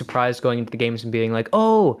pleasantly surprised going into the games and being like,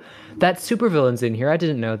 "Oh, that supervillain's in here. I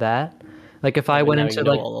didn't know that." Like if I went now into you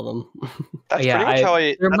know like all of them. That's yeah, pretty much how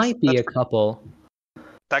I. there That's, might be that's, a couple.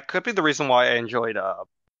 that could be the reason why I enjoyed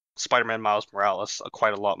Spider-Man Miles Morales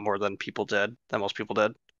quite a lot more than most people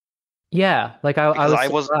did. Yeah, like I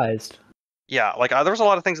Because was surprised. Yeah, like there was a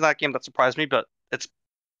lot of things in that game that surprised me, but it's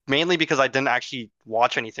mainly because I didn't actually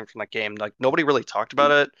watch anything from that game. Like nobody really talked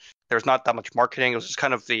about it. There was not that much marketing. It was just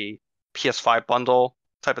kind of the PS5 bundle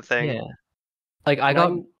type of thing. Yeah. Like I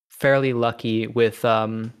got fairly lucky with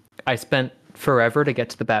I spent forever to get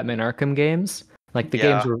to the Batman Arkham games. Like the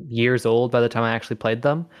games were years old by the time I actually played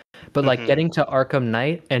them. But like getting to Arkham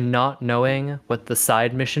Knight and not knowing what the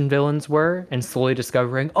side mission villains were and slowly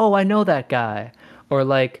discovering, "Oh, I know that guy." Or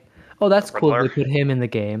like, "Oh, that's cool they put him in the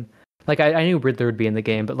game." Like I knew Riddler would be in the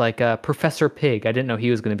game, but like Professor Pig, I didn't know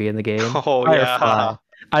he was going to be in the game. Oh Firefly. yeah.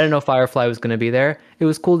 I didn't know Firefly was going to be there. It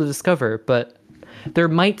was cool to discover, but there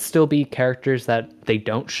might still be characters that they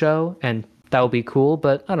don't show, and that will be cool,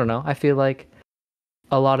 but I don't know. I feel like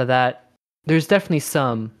a lot of that, there's definitely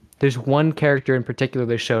some. There's one character in particular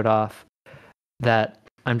they showed off that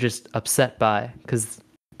I'm just upset by, because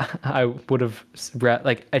I would have,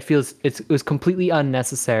 like, it was completely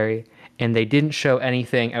unnecessary, and they didn't show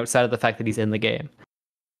anything outside of the fact that he's in the game.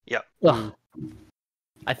 Yep. Ugh.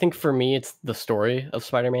 I think for me, it's the story of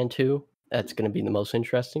Spider-Man 2 that's going to be the most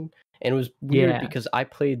interesting. And it was weird because I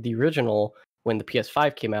played the original when the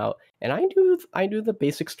PS5 came out, and I knew the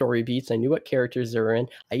basic story beats. I knew what characters they were in.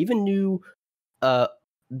 I even knew,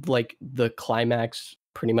 like the climax,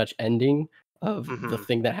 pretty much ending of the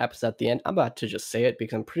thing that happens at the end. I'm about to just say it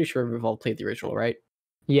because I'm pretty sure we've all played the original, right?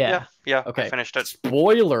 Yeah. Okay. I finished it.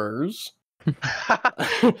 Spoilers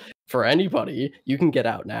for anybody. You can get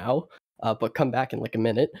out now, but come back in like a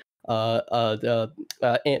minute.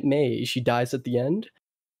 Aunt May, she dies at the end.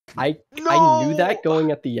 I knew that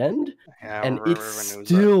going at the end, and it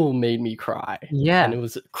still made me cry. Yeah, and it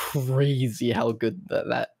was crazy how good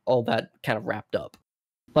that all that kind of wrapped up.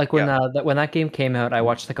 Like when that game came out, I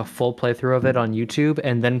watched like a full playthrough of it on YouTube,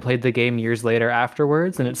 and then played the game years later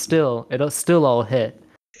afterwards, and it'll still all hit.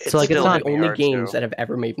 So like it's not the only games that have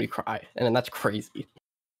ever made me cry, and that's crazy.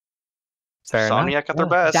 Insomniac at their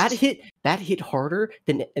best. That hit harder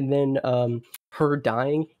than her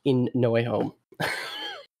dying in No Way Home.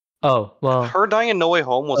 Oh well, her dying in No Way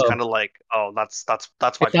Home was kind of like, oh, that's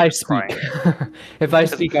why if crying. If I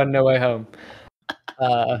speak on No Way Home,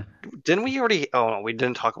 didn't we already? Oh no, we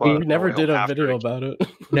didn't talk about it. We never did a video about it.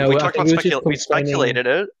 No, we talked about we speculated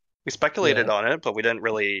it. We speculated on it, but we didn't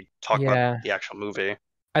really talk about the actual movie.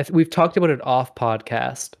 We've talked about it off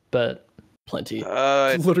podcast, but plenty.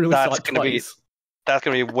 Literally, that's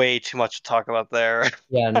gonna be way too much to talk about there.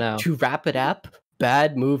 Yeah, no. To wrap it up,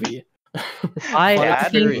 bad movie. I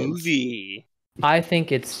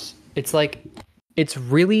think it's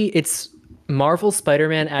Marvel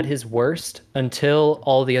Spider-Man at his worst until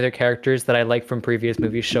all the other characters that I like from previous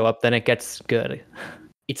movies show up. Then it gets good.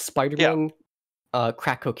 It's Spider-Man,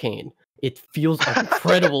 crack cocaine. It feels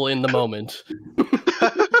incredible in the moment,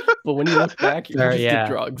 but when you look back, you just did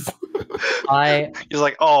drugs. He's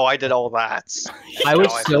like, oh, I did all that.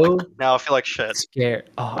 Now I feel like shit. Scared.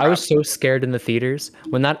 Oh, I was so scared in the theaters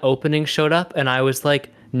when that opening showed up, and I was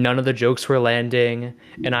like, none of the jokes were landing,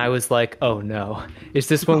 and I was like, oh no, is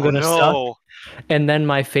this one gonna suck? And then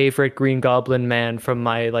my favorite Green Goblin man from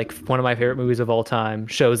my one of my favorite movies of all time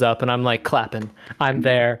shows up, and I'm like clapping. I'm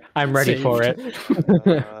there. I'm ready for it.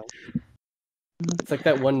 It's like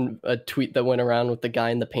that one tweet that went around with the guy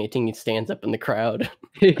in the painting. He stands up in the crowd.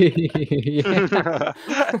 Have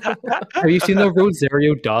you seen the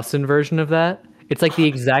Rosario Dawson version of that? It's like the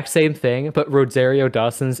exact same thing, but Rosario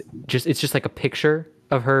Dawson's it's just like a picture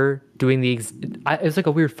of her doing it's like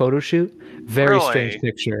a weird photo shoot. Very strange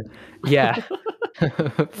picture. Yeah.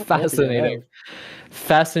 Fascinating.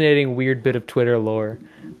 Fascinating weird bit of Twitter lore.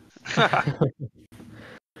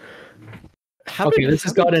 This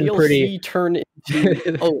has gotten DLC pretty. Turn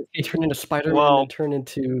into turn into Spider-Man and turn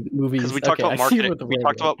into movies. Because we talked about marketing.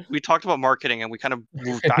 We talked about marketing, and we kind of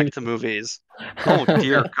moved back to movies. Oh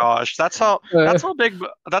dear gosh, that's how big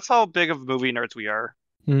of movie nerds we are.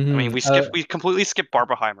 Mm-hmm. I mean, we completely skipped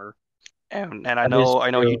Barbenheimer, and I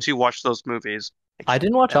know you two watched those movies. I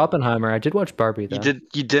didn't watch Oppenheimer. I did watch Barbie though.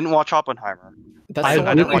 You didn't watch Oppenheimer. I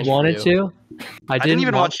really wanted to. I didn't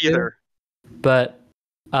even watch either. But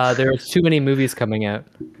there was too many movies coming out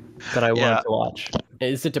that I wanted to watch.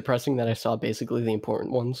 Is it depressing that I saw basically the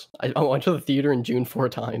important ones? I went to the theater in June 4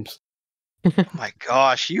 times. Oh my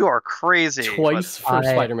gosh, you are crazy. Twice for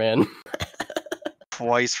Spider-Man.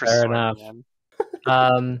 Twice for Fair Spider-Man.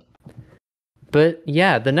 Enough. But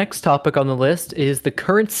yeah, the next topic on the list is the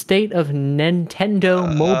current state of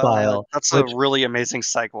Nintendo Mobile. That's a really amazing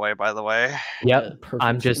segue, by the way. Yep, Perfect.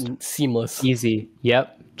 I'm just seamless. Easy.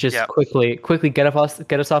 Yep. Quickly get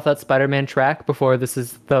us off that Spider-Man track before it's a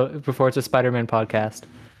Spider-Man podcast.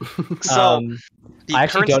 So I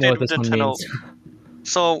actually don't know what this one means.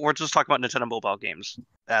 So we're just talking about Nintendo mobile games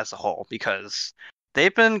as a whole because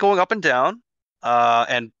they've been going up and down.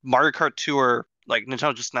 And Mario Kart Tour, like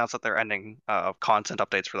Nintendo just announced that they're ending content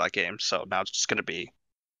updates for that game. So now it's just going to be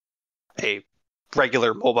a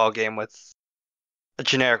regular mobile game with a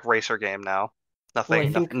generic racer game now.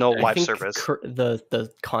 No live service.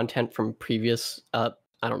 The content from previous, I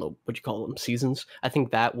don't know what you call them, seasons. I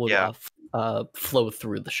think that will flow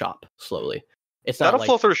through the shop slowly. That'll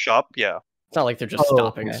flow through the shop. Yeah. It's not like they're just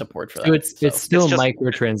stopping support for that. So it's still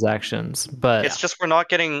microtransactions, but it's just we're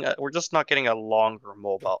just not getting a longer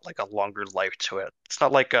mobile, like a longer life to it. It's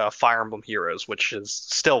not like Fire Emblem Heroes, which is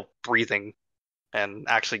still breathing and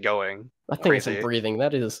actually going. That thing isn't breathing.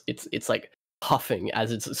 That is, it's like puffing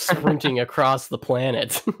as it's sprinting across the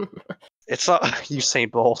planet. It's not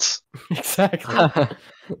Usain Bolt. Exactly.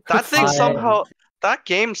 That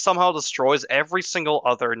game somehow destroys every single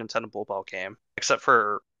other Nintendo mobile game except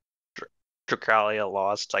for Dracalia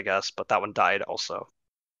Lost, I guess, but that one died also.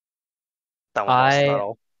 That one lost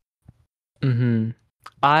battle.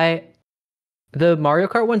 The Mario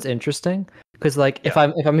Kart one's interesting because if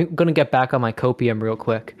I'm gonna get back on my copium real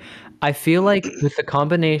quick, I feel like with the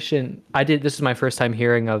combination this is my first time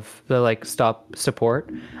hearing of the stop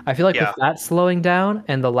support. I feel like with that slowing down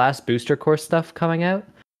and the last booster course stuff coming out,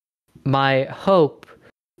 my hope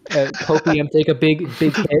copium take a big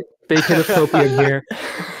hit of copium here.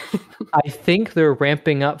 I think they're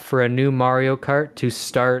ramping up for a new Mario Kart to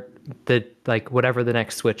start the whatever the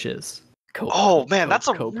next Switch is. Oh man, that's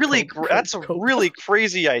a really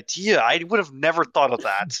crazy idea. I would have never thought of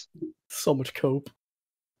that. So much cope.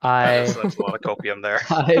 That's a lot of copium there.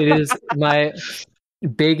 It is my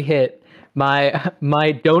big hit. My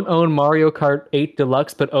don't own Mario Kart 8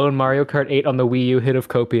 Deluxe, but own Mario Kart 8 on the Wii U hit of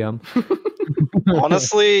copium.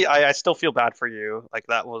 Honestly, I still feel bad for you. Like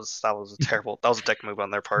that was a dick move on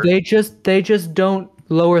their part. They just don't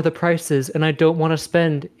lower the prices, and I don't want to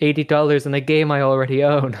spend $80 in a game I already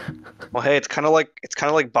own. Well, hey, it's kind of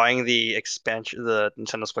like buying the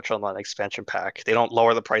Nintendo Switch Online expansion pack. They don't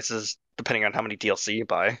lower the prices depending on how many DLC you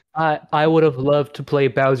buy. I would have loved to play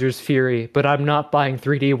Bowser's Fury, but I'm not buying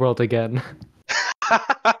 3D World again.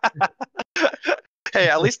 Hey,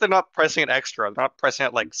 at least they're not pricing it extra. They're not pricing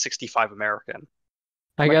it like 65 American.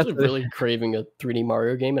 I'm actually really craving a 3D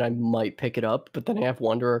Mario game, and I might pick it up, but then I have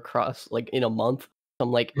Wander Across in a month.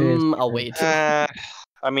 I'm like, I'll wait. Have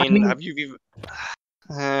you?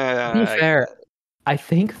 To be fair, I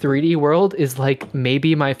think 3D World is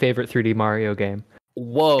maybe my favorite 3D Mario game.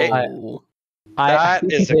 Whoa, that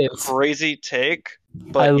is a crazy take,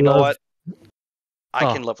 but you know what?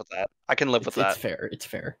 I can live with that. It's fair. It's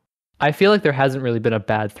fair. I feel like there hasn't really been a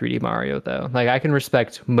bad 3D Mario though. I can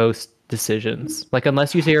respect most decisions.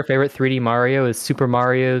 Unless you say your favorite 3D Mario is Super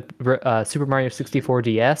Mario 64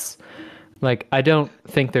 DS. I don't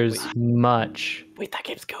think there's much. Wait, that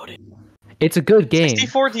game's goated. It's a good game.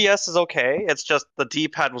 64 DS is okay. It's just the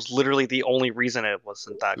D-pad was literally the only reason it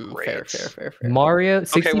wasn't that great. Fair. Mario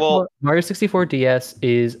 64, Okay, well, Mario 64 DS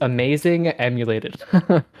is amazing emulated.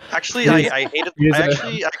 actually, I hated.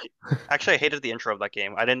 I hated the intro of that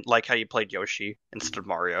game. I didn't like how you played Yoshi instead of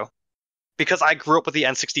Mario, because I grew up with the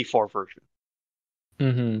N64 version.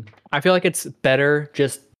 I feel like it's better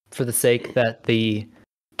just for the sake that the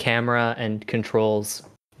camera and controls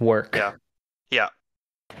work. Yeah.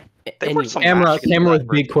 They were some camera with big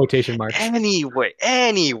version. quotation marks. Anyway,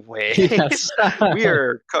 Yes. we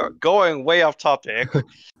are going way off topic.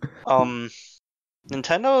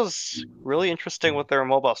 Nintendo's really interesting with their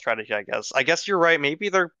mobile strategy, I guess. I guess you're right. Maybe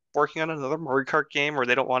they're working on another Mario Kart game where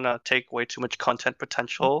they don't want to take away too much content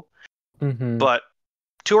potential. But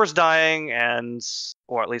Tour's dying,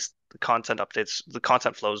 or at least the content updates, the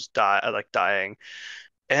content flows dying,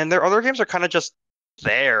 and their other games are kind of just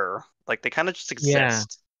there. Like they kind of just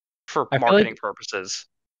exist for marketing purposes.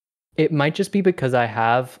 It might just be because I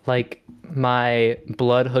have like my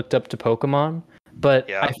blood hooked up to Pokemon, but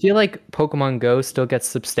I feel like Pokemon Go still gets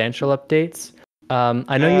substantial updates.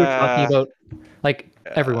 I know you were talking about like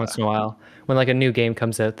every once in a while when like a new game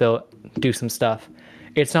comes out, they'll do some stuff.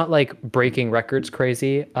 It's not like breaking records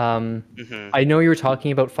crazy. I know you were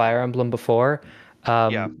talking about Fire Emblem before.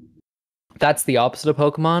 That's the opposite of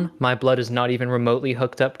Pokemon. My blood is not even remotely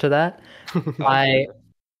hooked up to that.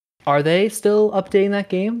 Are they still updating that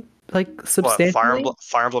game like substantially? What,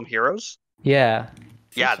 Fire Emblem Heroes? Yeah.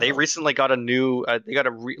 Yeah, they recently got a new. They got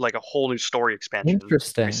a whole new story expansion.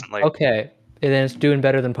 Interesting. Recently. Okay, and then it's doing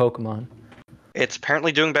better than Pokemon. It's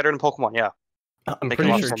apparently doing better than Pokemon. Yeah. I'm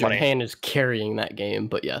pretty sure Japan is carrying that game,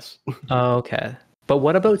 but yes. Oh, okay. But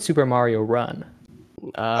what about Super Mario Run?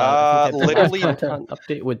 I think literally content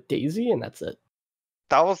update with Daisy, and that's it.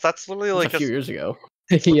 That's literally like a few years ago.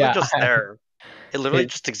 It's just there. It literally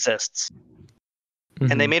just exists,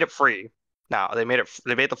 and they made it free. Now they made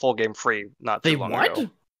the full game free not too long ago.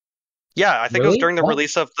 Yeah, I think it was during the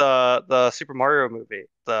release of the Super Mario movie,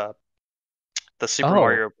 the Super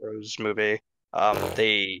Mario Bros. Movie. I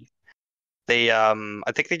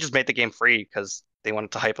think they just made the game free because they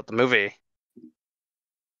wanted to hype up the movie.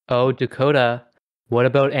 Oh, Dakota, what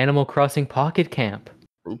about Animal Crossing Pocket Camp?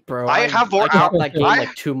 Bro, I have more hours. That game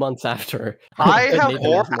like 2 months after. I have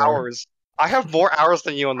more hours. I have more hours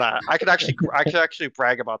than you on that. I could actually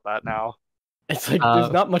brag about that now. It's like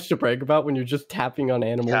there's not much to brag about when you're just tapping on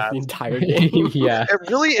animals the entire game. It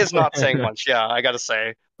really is not saying much. Yeah, I gotta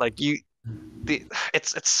say, like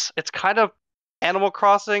it's kind of Animal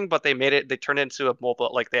Crossing, but they turned it into a mobile.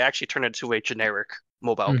 Like they actually turned it into a generic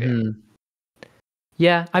mobile game.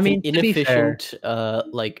 Yeah, I mean, inefficient,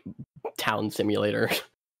 like town simulator.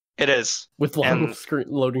 It is with long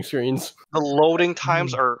loading screens. The loading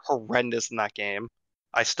times are horrendous in that game.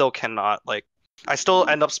 I still cannot I still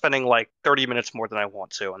end up spending like 30 minutes more than I want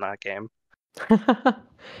to in that game.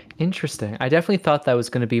 Interesting. I definitely thought that was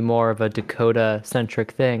going to be more of a Dakota-centric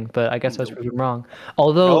thing, but I guess I was proven wrong.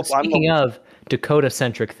 Although, speaking of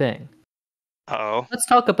Dakota-centric thing, let's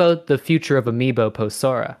talk about the future of Amiibo post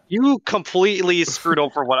Sora. You completely screwed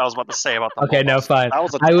over what I was about to say about the Okay, no, fine. That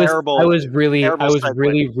was a terrible. I was really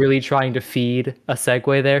trying to feed a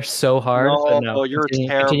segue there so hard. No, you're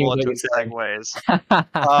terrible at doing segues.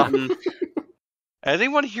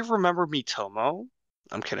 Anyone here remember Miitomo?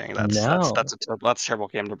 I'm kidding. That's a terrible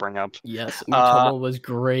game to bring up. Yes, Miitomo was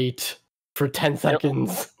great for 10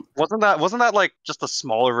 seconds. Wasn't that like just a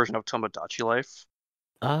smaller version of Tomodachi Life?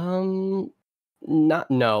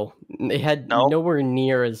 No. It had nowhere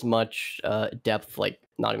near as much depth, like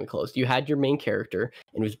not even close. You had your main character,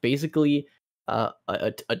 and it was basically you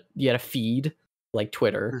had a feed like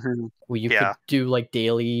Twitter where you could do like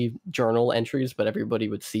daily journal entries, but everybody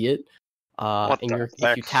would see it.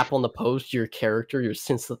 If you tap on the post, your character, your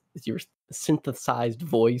synthesized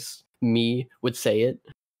voice, me, would say it.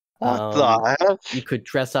 What the heck? You could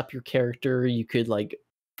dress up your character. You could like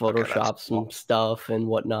Photoshop some stuff and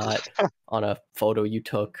whatnot on a photo you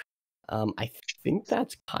took. I think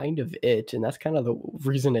that's kind of it, and that's kind of the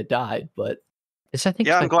reason it died. But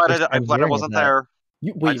I'm glad I wasn't there.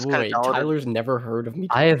 Wait, Tyler's never heard of Miitomo?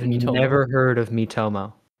 I have never heard of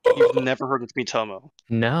Miitomo. You've never heard of Miitomo?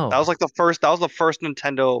 No. That was like the first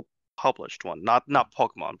Nintendo published one. Not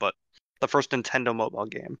Pokemon, but the first Nintendo mobile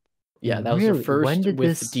game. Yeah, that was the first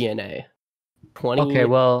with DNA.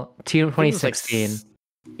 2016.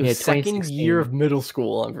 It was second year of middle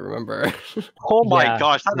school, I remember. Oh my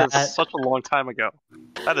gosh, that is such a long time ago.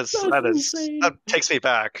 That takes me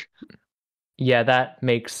back. Yeah, that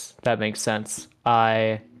makes sense.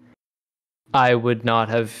 I would not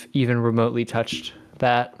have even remotely touched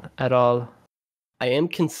that at all. I am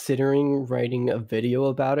considering writing a video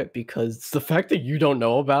about it because the fact that you don't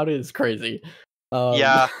know about it is crazy.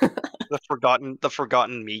 Yeah, the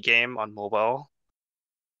Forgotten Me game on mobile.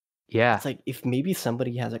 Yeah. It's like if maybe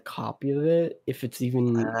somebody has a copy of it, if it's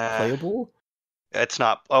even playable. It's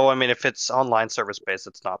not. Oh, I mean, if it's online service based,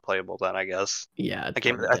 it's not playable. Then I guess. Yeah, it's The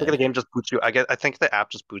game. probably I think dead. the game just boots you. I think the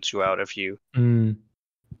app just boots you out if you. You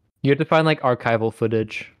have to find like archival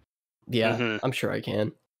footage. Yeah, I'm sure I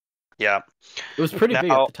can. Yeah. It was pretty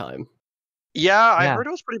big at the time. Yeah, I heard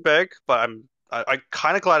it was pretty big, but I'm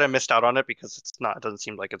kind of glad I missed out on it because it doesn't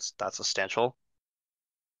seem like it's that substantial.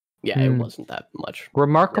 Yeah, it wasn't that much.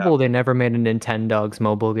 Remarkable they never made a Nintendogs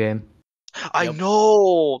mobile game. I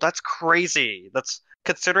know, that's crazy. That's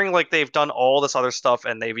considering like they've done all this other stuff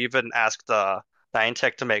and they've even asked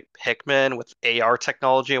Niantic to make Pikmin with AR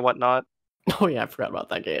technology and whatnot. Oh yeah, I forgot about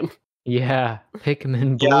that game. Yeah,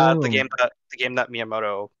 Pikmin Bloom. Yeah, the game that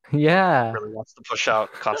Miyamoto really wants to push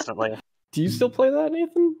out constantly. Do you still play that,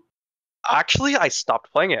 Nathan? Actually, I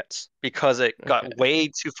stopped playing it because it got way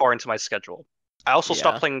too far into my schedule. I also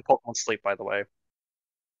stopped playing Pokemon Sleep, by the way.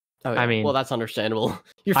 Oh, yeah. I mean, well, that's understandable.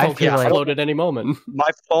 Your I phone can explode at any moment. My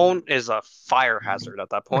phone is a fire hazard at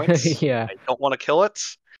that point. Yeah, I don't want to kill it,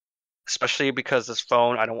 especially because this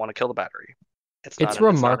phone, I don't want to kill the battery. It's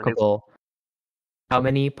remarkable how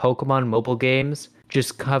many Pokemon mobile games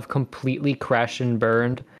just have completely crashed and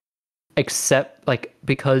burned, except like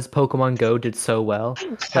because Pokemon Go did so well.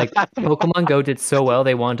 Like Pokemon Go did so well,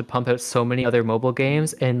 they wanted to pump out so many other mobile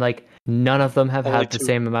games, and like none of them have had the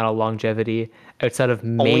same amount of longevity outside of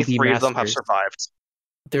maybe only 3 Masters. of them have survived.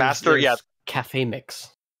 There's Cafe Mix.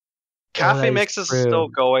 Cafe Mix is still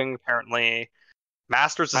going apparently.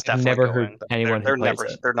 Masters is definitely never going. Heard anyone they're never.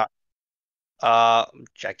 It. They're not.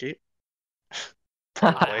 Jackie.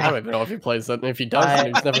 I don't even know if he plays it. If he does,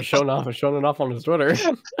 he's never shown off on his Twitter.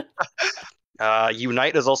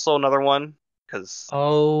 Unite is also another one because.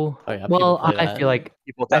 Well, I feel like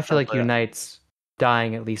Unite's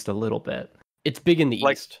dying at least a little bit. It's big in the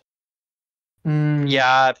East.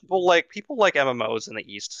 Yeah, people like MMOs in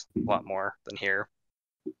the East a lot more than here.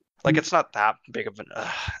 Like it's not that big of an.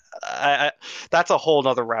 That's a whole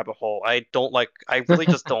nother rabbit hole. I really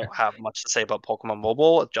just don't have much to say about Pokemon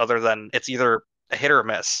Mobile other than it's either a hit or a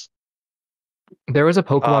miss. There was a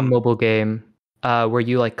Pokemon mobile game where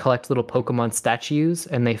you like collect little Pokemon statues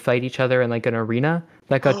and they fight each other in like an arena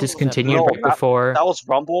that got discontinued before. That was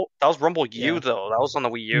Rumble. That was Rumble U though. That was on the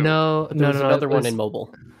Wii U. No, another one in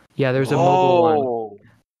mobile. Yeah, there's a mobile one.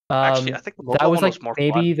 Actually, I think the mobile that was one like was more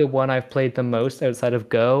maybe fun. the one I've played the most outside of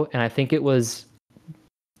Go, and I think it was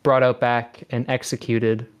brought out back and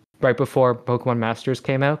executed right before Pokemon Masters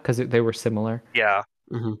came out because they were similar. Yeah.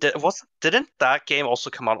 Didn't that game also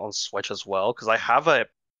come out on Switch as well? Because I have a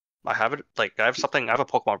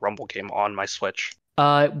Pokemon Rumble game on my Switch.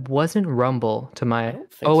 It wasn't Rumble to my.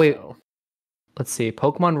 Let's see.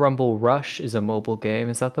 Pokemon Rumble Rush is a mobile game.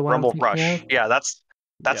 Is that the one? Rumble Rush. Yeah, that's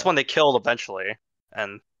one they killed eventually,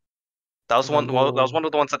 and that was one. Well, that was one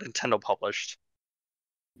of the ones that Nintendo published.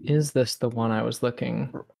 Is this the one I was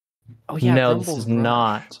looking? Oh yeah, no, Rumble this is Rush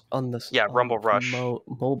not on this. Yeah, Rumble Rush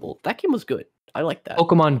mobile. That game was good. I like that.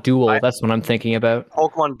 Pokemon Duel. That's what I'm thinking about.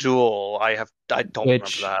 Pokemon Duel. I don't remember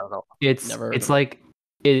that. I don't know. It's like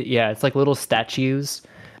it's like little statues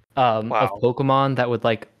of Pokemon that would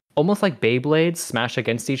like almost like Beyblades smash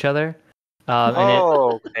against each other.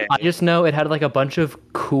 I just know it had like a bunch of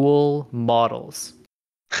cool models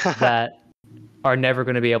that are never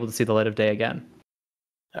going to be able to see the light of day again.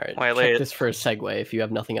 All right, check this for a segue if you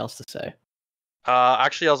have nothing else to say.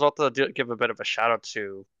 Actually, I was about to give a bit of a shout out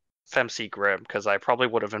to Femc Grimm because I probably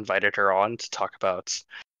would have invited her on to talk about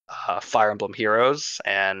Fire Emblem Heroes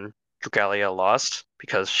and Dragalia Lost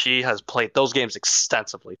because she has played those games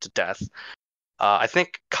extensively to death. I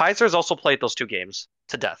think Kaiser's also played those 2 games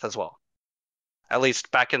to death as well. At least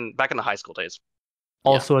back in the high school days.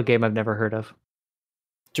 Also a game I've never heard of.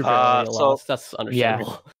 Dragalia Lost, that's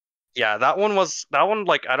understandable. Yeah, that one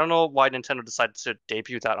like I don't know why Nintendo decided to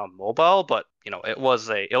debut that on mobile, but you know, it was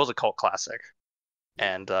a cult classic.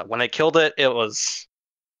 And when they killed it,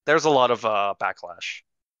 there's a lot of backlash.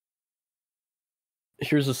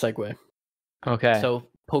 Here's a segue. Okay. So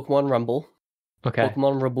Pokemon Rumble. Okay.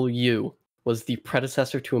 Pokemon Rumble U was the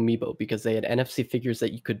predecessor to Amiibo because they had NFC figures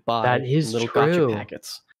that you could buy in little Gacha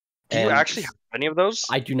packets. Do you actually have any of those?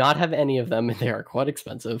 I do not have any of them, and they are quite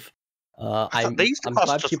expensive. They used to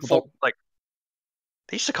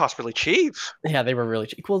cost really cheap. Yeah, they were really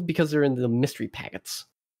cheap. Well, because they're in the mystery packets.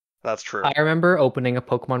 That's true. I remember opening a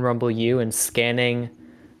Pokemon Rumble U and scanning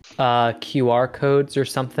QR codes or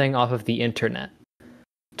something off of the internet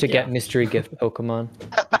to get mystery gift Pokemon.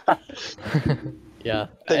 Yeah.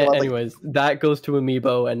 Think about, like- Anyways, that goes to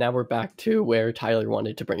Amiibo, and now we're back to where Tyler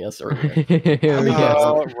wanted to bring us earlier. Here we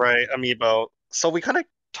go. Right, Amiibo. So we kind of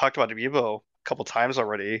talked about Amiibo a couple times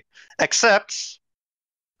already, except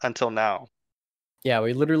until now. Yeah,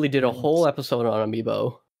 we literally did a whole episode on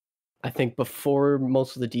Amiibo. I think before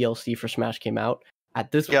most of the DLC for Smash came out.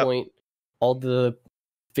 At this Yep. point, all the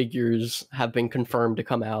figures have been confirmed to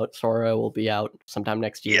come out. Sora will be out sometime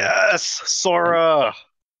next year. Yes, Sora.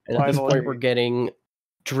 And at this point, finally. we're getting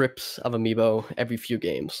drips of Amiibo every few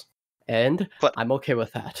games. And But- I'm okay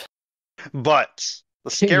with that. But the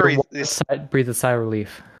scary, Breathe a sigh of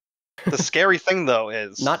relief. the scary thing though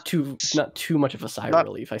is Not too much of a sigh of Not-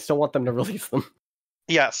 relief. I still want them to release them.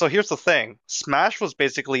 Yeah, so here's the thing. Smash was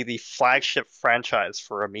basically the flagship franchise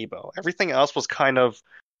for Amiibo. Everything else was kind of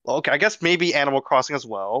okay, I guess maybe Animal Crossing as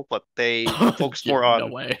well, but they focused more on No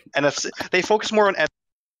way. NFC. They focused more on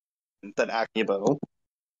NFC than Amiibo.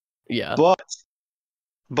 Yeah.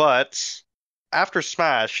 But after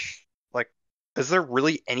Smash, like, is there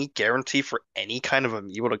really any guarantee for any kind of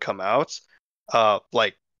Amiibo to come out?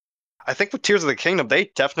 Like, I think with Tears of the Kingdom, they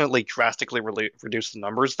definitely drastically reduced the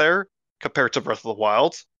numbers there compared to Breath of the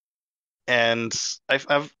Wild. And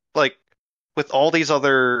I've like, with all these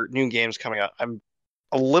other new games coming out, I'm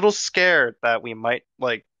a little scared that we might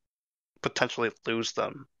like potentially lose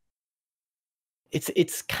them.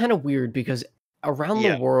 It's kind of weird because around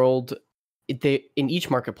Yeah. the world, they in each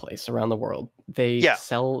marketplace around the world, they Yeah.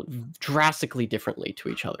 sell drastically differently to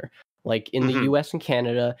each other. Like in the Mhm. US and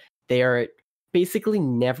Canada, they are basically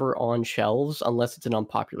never on shelves unless it's an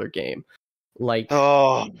unpopular game. Like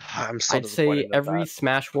Oh, I'm so I'd say disappointed in every that.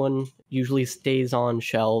 Smash one usually stays on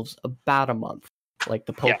shelves about a month. Like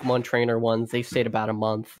the Yeah. Pokemon trainer ones, they stayed about a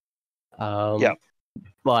month. Yeah.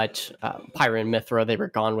 But Pyra and Mithra, they were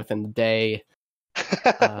gone within the day.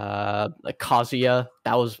 Like Kazuya,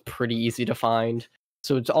 that was pretty easy to find.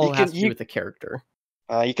 So it's all has to do with the character.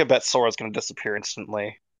 You can bet Sora's going to disappear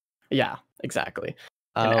instantly. Yeah, exactly.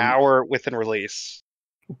 An hour within release.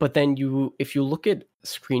 But then if you look at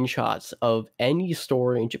screenshots of any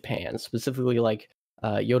store in Japan, specifically like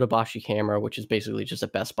Yodobashi Camera, which is basically just a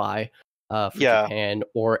Best Buy for Yeah. Japan,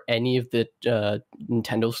 or any of the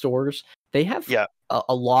Nintendo stores, they have Yeah.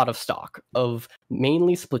 a lot of stock of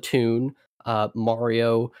mainly Splatoon,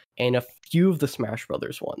 Mario, and a few of the Smash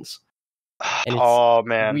Brothers ones. And it's Oh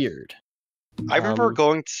man, weird. I remember Um,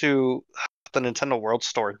 going to the Nintendo World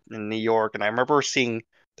Store in New York, and I remember seeing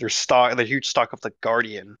their stock, the huge stock of the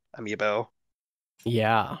Guardian Amiibo.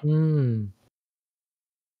 Yeah. Hmm.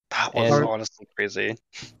 That was And- honestly crazy.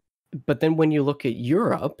 But then when you look at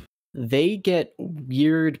Europe, they get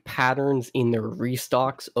weird patterns in their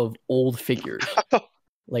restocks of old figures.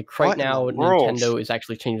 Like right What in the now, world? Nintendo is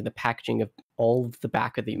actually changing the packaging of all of the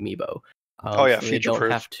back of the Amiibo. Oh, yeah, so they don't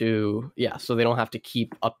future-proof. have to. Yeah, so they don't have to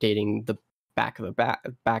keep updating the back of the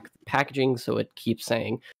back packaging. So it keeps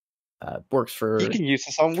saying works for You can use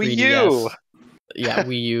this on Wii 3DS. U. Yeah,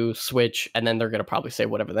 Wii U, Switch, and then they're gonna probably say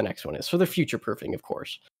whatever the next one is. So they're future proofing, of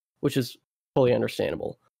course, which is fully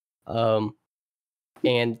understandable.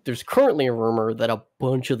 And there's currently a rumor that a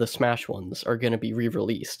bunch of the Smash ones are going to be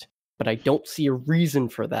re-released, but I don't see a reason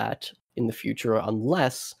for that in the future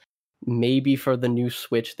unless maybe for the new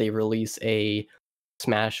Switch they release a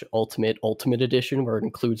Smash Ultimate Edition where it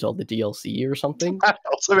includes all the DLC or something.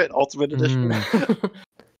 Ultimate Edition. Mm.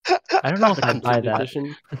 I don't know if The I'd buy complete that.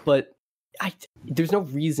 edition, but there's no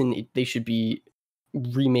reason they should be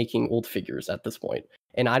remaking old figures at this point.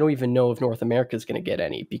 And I don't even know if North America is going to get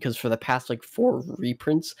any because for the past like 4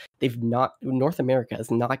 reprints, North America has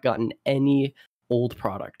not gotten any old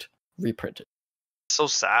product reprinted. So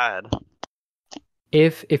sad.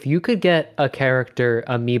 If you could get a character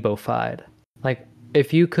amiibo-fied, like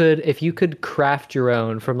if you could craft your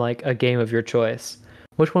own from like a game of your choice,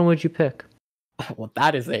 which one would you pick? Well,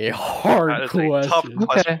 that is a hard That is question. a tough Okay.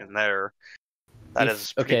 question there. That If-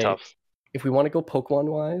 is pretty okay. tough. If we want to go Pokemon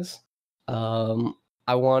wise,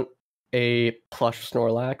 I want a plush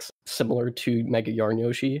Snorlax similar to Mega Yarn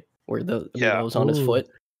Yoshi, where the Yeah. amiibo's on his Ooh. foot.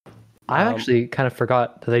 I Um, actually kind of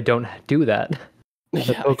forgot that they don't do that. The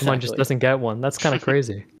Yeah, Pokemon just exactly. doesn't get one. That's kind of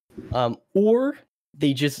crazy. Or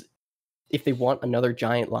they just, if they want another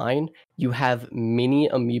giant line, you have mini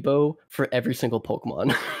amiibo for every single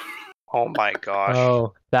Pokemon. Oh my gosh.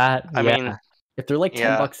 Oh, that. I yeah. mean, If they're like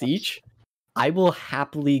Yeah. $10 each, I will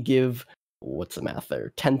happily give, what's the math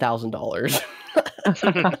there? $10,000.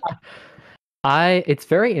 It's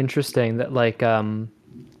very interesting that like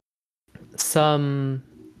some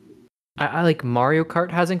I like Mario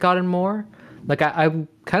Kart hasn't gotten more. Like I'm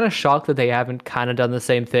kind of shocked that they haven't kind of done the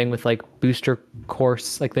same thing with like booster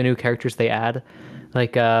course, like the new characters they add.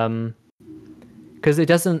 Like Because it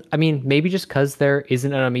doesn't. I mean, maybe just because there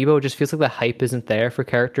isn't an amiibo, it just feels like the hype isn't there for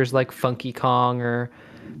characters like Funky Kong or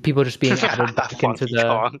people just being added back Funky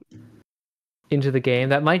Kong. into the game.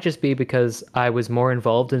 That might just be because I was more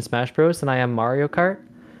involved in Smash Bros. Than I am Mario Kart.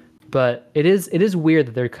 But it is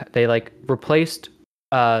weird that they like replaced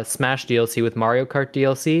Smash DLC with Mario Kart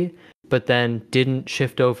DLC, but then didn't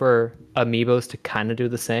shift over amiibos to kind of do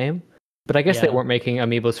the same. But I guess they weren't making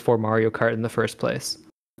amiibos for Mario Kart in the first place.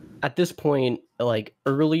 At this point, like,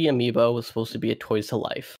 early amiibo was supposed to be a Toys to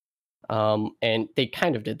Life. And they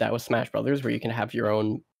kind of did that with Smash Brothers, where you can have your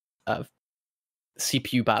own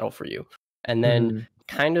CPU battle for you. And then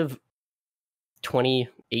kind of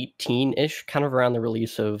 2018-ish, kind of around the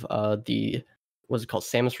release of what's it called,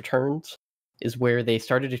 Samus Returns, is where they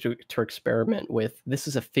started to experiment with, this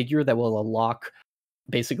is a figure that will unlock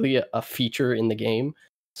basically a feature in the game.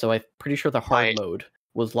 So I'm pretty sure the hard mode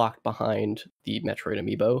was locked behind the Metroid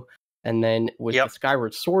amiibo. And then with the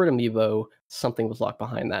Skyward Sword amiibo, something was locked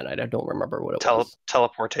behind that. I don't remember what it was.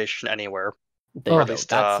 Teleportation anywhere.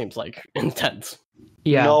 That seems like intense.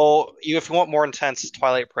 Yeah. No, if you want more intense,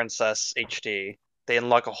 Twilight Princess HD. They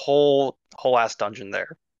unlock a whole ass dungeon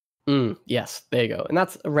there. Yes, there you go. And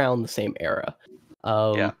that's around the same era.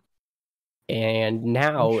 And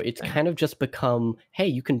now it's kind of just become, hey,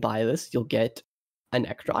 you can buy this, you'll get an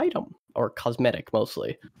extra item, or cosmetic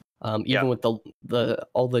mostly. Even with the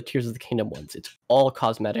all the Tears of the Kingdom ones, it's all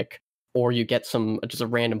cosmetic, or you get just a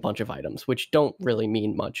random bunch of items, which don't really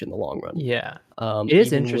mean much in the long run. Yeah. It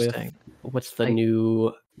is interesting. What's the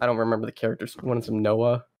new, I don't remember the characters. One is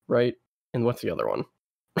Noah, right? And what's the other one?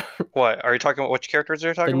 What? Are you talking about, which characters are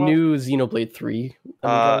you talking about? The new Xenoblade 3.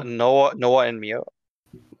 Noah and Mia.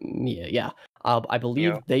 Yeah. I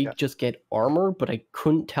believe they just get armor, but I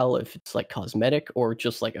couldn't tell if it's like cosmetic or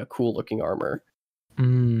just like a cool looking armor. But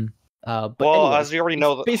anyway, as we already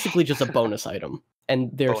know, it's basically just a bonus item,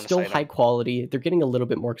 and they're still high quality. They're getting a little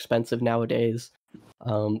bit more expensive nowadays,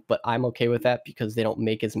 but I'm okay with that because they don't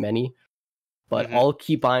make as many. But I'll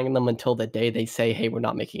keep buying them until the day they say, "Hey, we're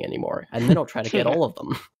not making any more," and then I'll try to get all of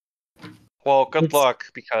them. Well, good luck,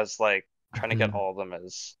 because like trying to get all of them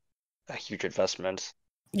is a huge investment.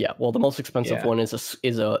 Yeah, well, the most expensive one is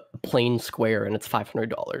a plain square, and it's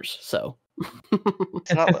 $500. So.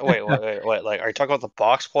 It's not. Wait. Like, are you talking about the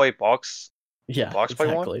box box? Yeah, box play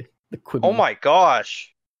exactly. one? Oh my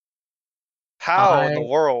gosh! How in the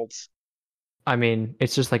world? I mean,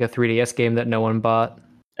 it's just like a 3DS game that no one bought.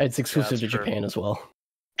 It's exclusive to Japan as well.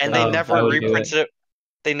 And they never reprinted it.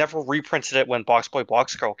 They never reprinted it when Box Boy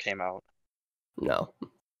Box Girl came out. No.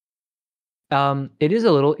 It is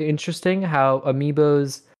a little interesting how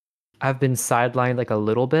amiibos have been sidelined like a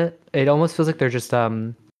little bit. It almost feels like they're just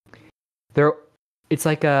it's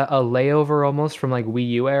like a layover almost from like Wii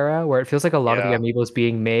U era, where it feels like a lot of the amiibos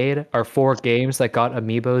being made are for games that got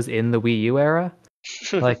amiibos in the Wii U era.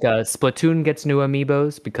 Like Splatoon gets new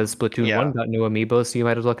amiibos because Splatoon 1 got new amiibos, so you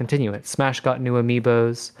might as well continue it. Smash got new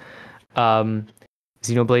amiibos.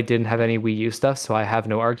 Xenoblade didn't have any Wii U stuff, so I have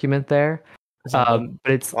no argument there. But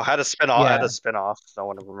it's I had a spin-off. I had a spin-off. No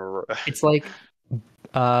one remember. It's like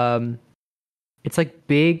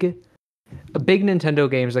big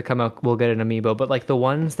Nintendo games that come out will get an amiibo, but like the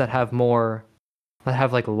ones that have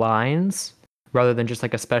like lines rather than just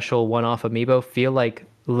like a special one-off amiibo feel like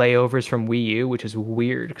layovers from Wii U, which is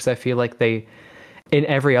weird because I feel like they, in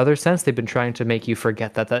every other sense, they've been trying to make you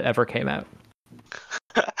forget that ever came out.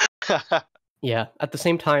 Yeah, at the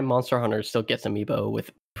same time, Monster Hunter still gets amiibo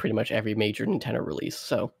with pretty much every major Nintendo release.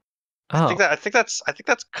 So, I think that's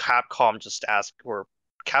Capcom just Capcom or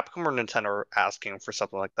Nintendo are asking for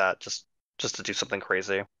something like that, just to do something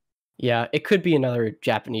crazy. Yeah, it could be another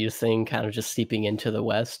Japanese thing, kind of just seeping into the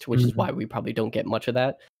West, which is why we probably don't get much of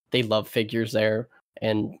that. They love figures there,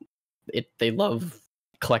 and they love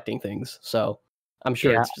collecting things. So I'm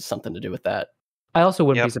sure it's just something to do with that. I also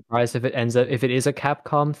wouldn't be surprised if it is a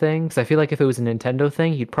Capcom thing, because I feel like if it was a Nintendo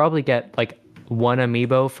thing, you'd probably get like one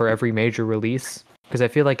amiibo for every major release. Because I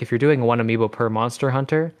feel like if you're doing one amiibo per Monster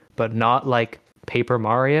Hunter, but not like Paper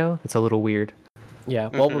Mario, it's a little weird. Yeah,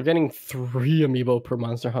 well, we're getting 3 amiibo per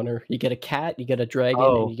Monster Hunter. You get a cat, you get a dragon,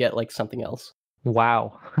 and you get like something else.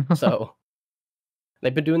 Wow. So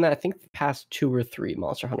they've been doing that, I think, the past 2 or 3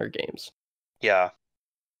 Monster Hunter games. Yeah.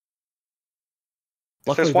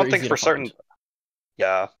 Luckily, if there's one thing for certain.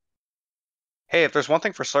 Yeah. Hey, if there's one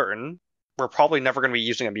thing for certain, we're probably never going to be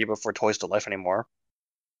using Amiibo for Toys to Life anymore.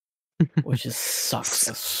 Which just sucks.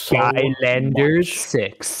 Skylanders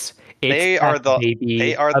 6. They are the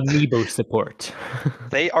Amiibo support.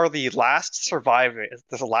 They are the last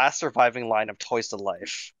surviving line of Toys to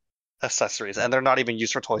Life accessories, and they're not even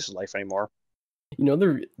used for Toys to Life anymore.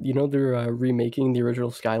 they're remaking the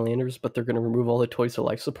original Skylanders, but they're going to remove all the Toys to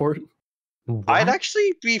Life support. I'd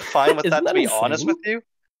actually be fine with Isn't that, to that be honest insane? with you.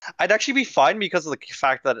 I'd actually be fine because of the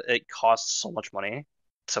fact that it costs so much money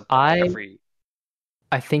to buy I every.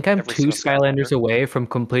 think I'm Every 2 single Skylander. Skylanders away from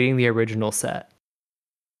completing the original set.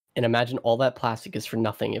 And imagine all that plastic is for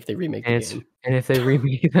nothing if they remake the game. And if they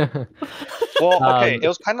remake Well, okay, Um, it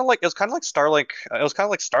was kind of like Starlink. It was kind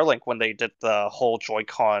of like Starlink when they did the whole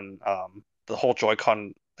Joy-Con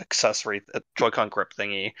accessory, Joy-Con grip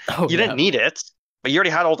thingy. Oh, You didn't need it, but you already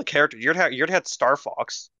had all the characters. You already had Star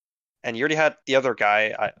Fox, and you already had the other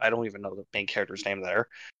guy. I don't even know the main character's name there.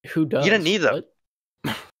 Who does? You didn't need them.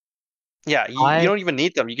 What? Yeah, you don't even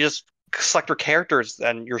need them. You can just select your characters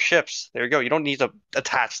and your ships. There you go. You don't need to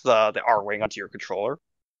attach the R-wing onto your controller.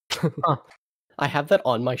 I have that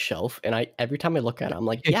on my shelf, and every time I look at it, I'm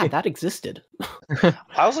like, yeah, that existed.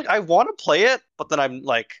 I was like, I want to play it, but then I'm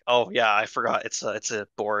like, oh yeah, I forgot. It's a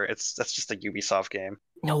bore. That's just a Ubisoft game.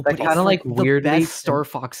 No, That but it's kinda, like like, the weirdly- best Star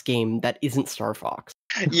Fox game that isn't Star Fox.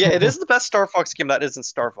 Yeah, it is the best Star Fox game that isn't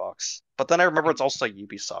Star Fox. But then I remember it's also a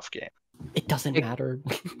Ubisoft game. It doesn't It- matter.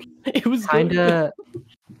 It was kind good. of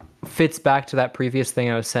fits back to that previous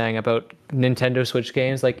thing I was saying about Nintendo Switch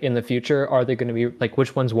games. Like in the future, are they going to be like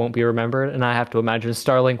which ones won't be remembered? And I have to imagine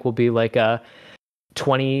Starlink will be like a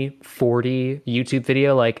 2040 YouTube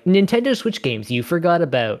video, like Nintendo Switch games you forgot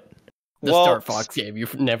about. The Well, Star Fox game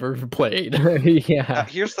you've never played. Yeah,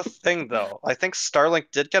 Here's the thing, though. I think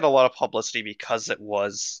Starlink did get a lot of publicity because it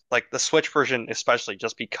was like the Switch version, especially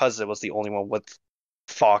just because it was the only one with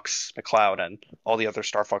Fox, McCloud, and all the other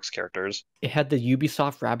Star Fox characters. It had the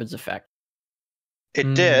Ubisoft Rabbids effect.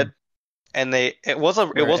 It did, and it was a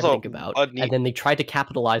neat. And then they tried to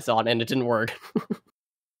capitalize on it, and it didn't work.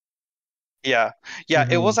 Yeah,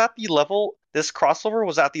 it was at the level. This crossover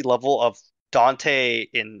was at the level of Dante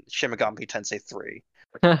in Shin Megami Tensei 3.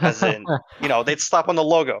 As in, they'd slap on the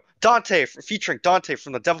logo, Dante, featuring Dante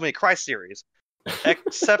from the Devil May Cry series.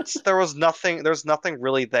 Except there's nothing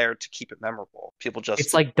really there to keep it memorable. People just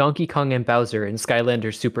it's like Donkey Kong and Bowser in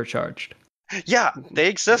Skylanders Supercharged. Yeah, they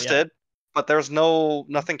existed, but there's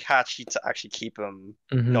nothing catchy to actually keep them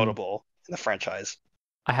notable in the franchise.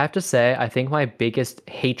 I have to say, I think my biggest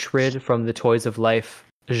hatred from the Toys of Life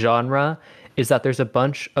genre is that there's a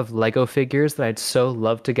bunch of Lego figures that I'd so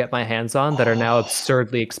love to get my hands on that are now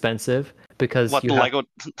absurdly expensive because Lego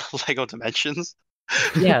Dimensions?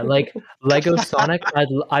 Yeah, like Lego Sonic.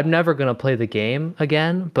 I'm never gonna play the game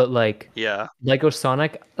again, but like Lego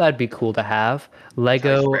Sonic, that'd be cool to have.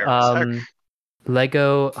 Lego,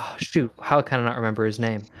 oh, shoot, how can I not remember his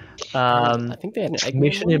name? I think they had an Eggman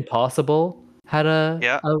Mission one? Impossible had a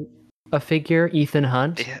figure, Ethan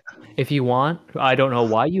Hunt. Yeah. If you want, I don't know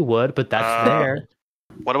why you would, but that's there.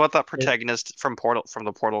 What about that protagonist from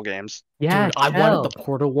the Portal games? Yeah, dude, I wanted the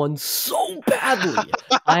Portal one so badly.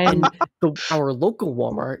 And our local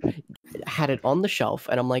Walmart had it on the shelf,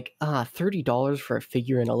 and I'm like, $30 for a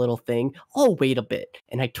figure and a little thing. I'll wait a bit.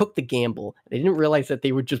 And I took the gamble. They didn't realize that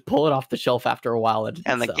they would just pull it off the shelf after a while. And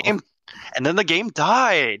then the game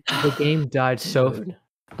died. The game died so.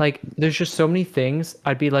 Like, there's just so many things.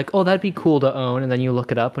 I'd be like, oh, that'd be cool to own, and then you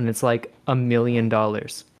look it up, and it's like $1 million.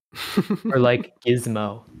 Or like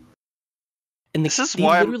Gizmo. And they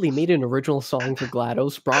literally made an original song for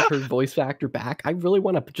GLaDOS, brought her voice actor back. I really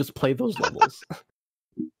want to just play those levels.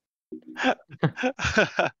 That's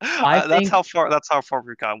how far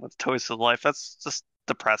we've gone with Toys of Life. That's just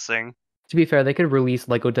depressing. To be fair, they could release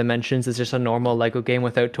Lego Dimensions as just a normal Lego game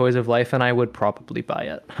without Toys of Life, and I would probably buy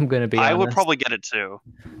it. I'm gonna be honest. I would probably get it too.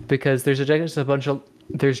 Because there's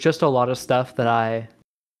just a lot of stuff that I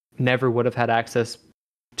never would have had access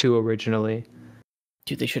to originally.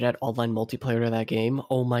 Dude, they should add online multiplayer to that game.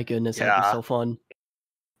 Oh my goodness, that'd be so fun.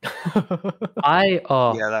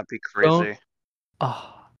 That'd be crazy.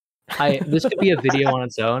 This could be a video on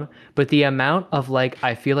its own, but the amount of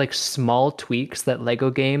I feel like small tweaks that Lego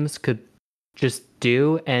games could just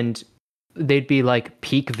do, and they'd be like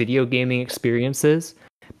peak video gaming experiences,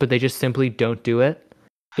 but they just simply don't do it.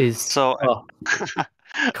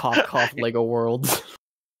 Cough cough Lego Worlds.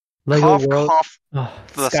 Lego World. Cough,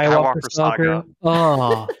 the Skywalker Saga.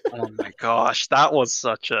 Oh my gosh, that was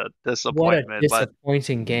such a disappointment. What a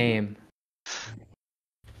disappointing game.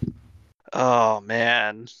 Oh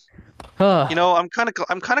man. I'm kind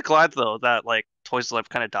of glad though that Toys of Life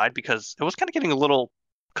kind of died because it was kind of getting a little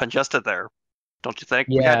congested there, don't you think?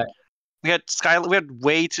 Yeah. We had so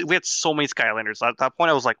many Skylanders. At that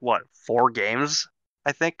point, I was like, what, 4 games?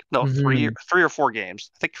 I think three or 4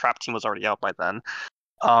 games. I think Trap Team was already out by then.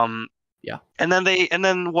 Yeah. And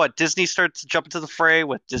then what? Disney started to jump into the fray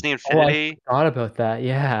with Disney Infinity. I forgot about that.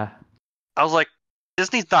 Yeah. I was like,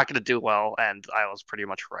 Disney's not going to do well, and I was pretty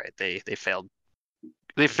much right. They failed.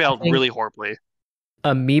 They I failed think really horribly.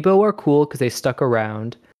 Amiibo are cool because they stuck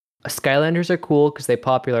around. Skylanders are cool because they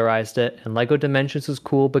popularized it, and Lego Dimensions was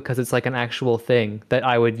cool because it's like an actual thing that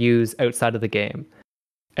I would use outside of the game.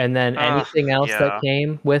 And then anything else that Yeah.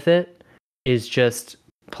 came with it is just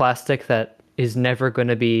plastic that is never going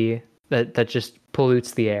to be that just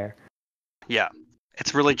pollutes the air. Yeah,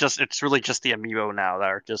 it's really just the Amiibo now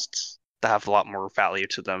that have a lot more value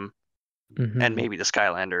to them, Mhm. and maybe the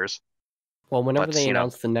Skylanders. Well, whenever But, they you know.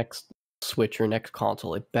 announce the next Switch or next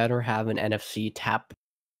console, it better have an NFC tap.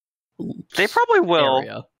 They probably will.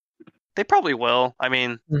 Area. They probably will. I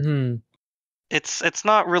mean, Mhm. it's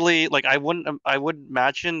not really like I would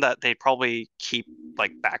imagine that they probably keep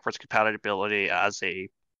like backwards compatibility as a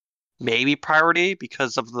maybe priority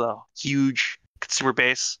because of the huge consumer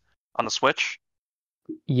base on the Switch.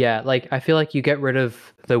 Yeah, like I feel like you get rid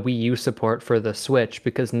of the Wii U support for the Switch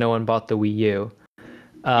because no one bought the Wii U.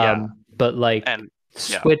 Yeah. But like And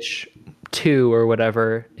yeah. Switch 2 or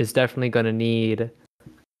whatever is definitely going to need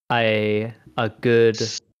a good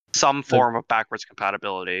some form of backwards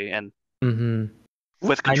compatibility and Mhm.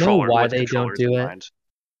 with I know controller why with they don't controllers do in it. mind.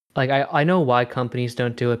 Like I know why companies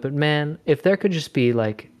don't do it, but man, if there could just be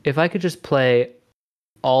like if I could just play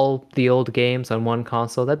all the old games on one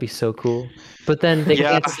console, that'd be so cool. But then they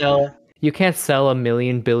Yeah. can't sell you can't sell a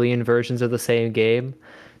million billion versions of the same game.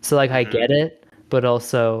 So like I Mhm. get it, but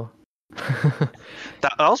also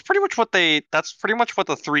That's pretty much what the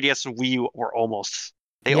 3DS and Wii U were almost.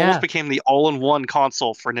 They Yeah. almost became the all-in-one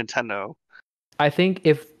console for Nintendo. I think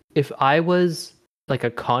if I was like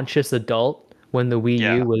a conscious adult when the Wii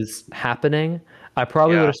Yeah. U was happening, I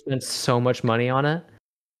probably Yeah. would have spent so much money on it.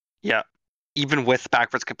 Yeah. Even with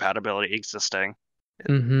backwards compatibility existing.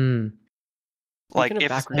 Mhm. Like Speaking of if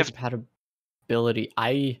backwards compatibility,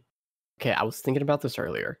 I was thinking about this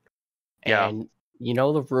earlier, Yeah. and you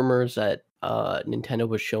know the rumors that Nintendo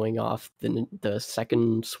was showing off the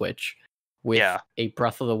second Switch with Yeah. a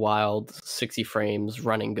Breath of the Wild 60 frames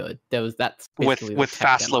running good. That's with basically with the tech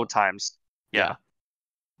fast demo. load times. Yeah.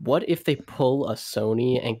 What if they pull a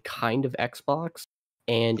Sony and kind of Xbox,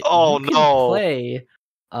 and Oh, you can no. play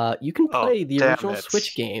the damn original it.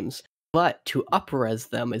 Switch games, but to up-res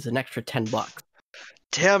them is an extra $10.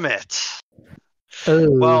 Damn it. Oh.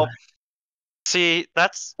 Well, see, Or it's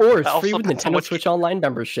that free also with depends on Nintendo which Switch Online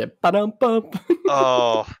membership. Ba-dum-bum.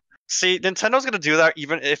 Oh, see, Nintendo's gonna do that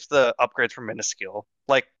even if the upgrades were minuscule.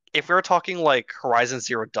 Like, if we were talking like Horizon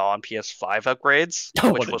Zero Dawn PS5 upgrades,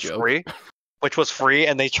 Oh, which what a was joke. free,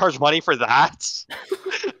 and they charge money for that.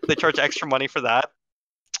 They charge extra money for that.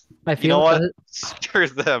 I You feel know what? that- Screw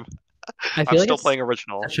them. I I'm feel like still it's playing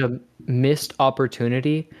original. such a missed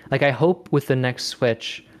opportunity. Like I hope with the next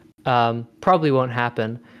Switch, probably won't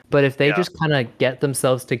happen. But if they Yeah. just kind of get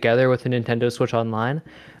themselves together with the Nintendo Switch Online,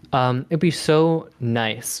 it'd be so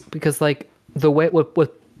nice because like the way with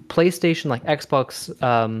PlayStation, like Xbox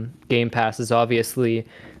Game Pass is obviously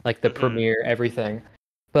like the premier everything.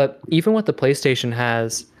 But even what the PlayStation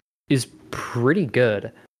has is pretty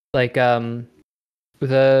good. Like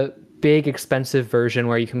the big expensive version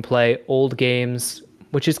where you can play old games,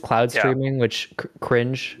 which is cloud Yeah. streaming, which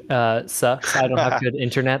cringe sucks. I don't have good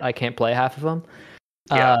internet. I can't play half of them.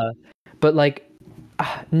 Yeah. But like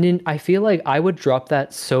I feel like I would drop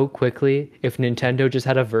that so quickly if Nintendo just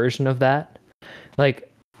had a version of that.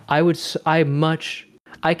 Like I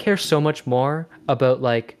care so much more about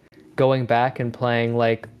like going back and playing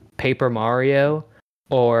like Paper Mario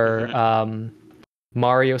or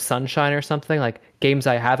Mario Sunshine or something, like games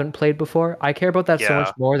I haven't played before. I care about that so much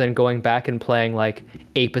more than going back and playing like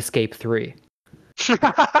Ape Escape 3.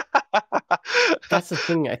 That's the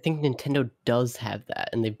thing. I think Nintendo does have that,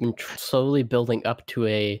 and they've been slowly building up to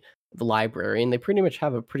a library, and they pretty much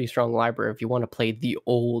have a pretty strong library if you want to play the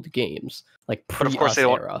old games, like pre-us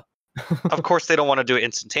era. Of course, they don't want to do it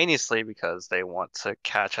instantaneously because they want to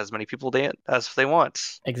catch as many people as they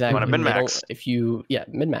want. Exactly. They want to min-max.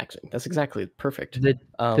 Min-maxing. That's exactly perfect.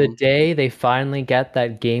 The day they finally get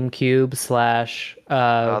that GameCube /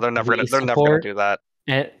 they're never gonna do that.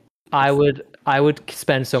 And I would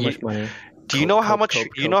spend so much money. Do you know how much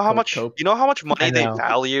money they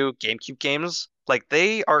value GameCube games? Like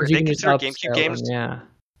they consider GameCube games. Yeah.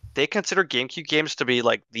 They consider GameCube games to be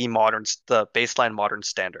like the baseline modern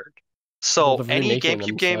standard. So any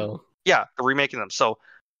GameCube game, they're remaking them. So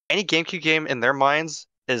any GameCube game in their minds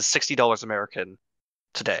is $60 American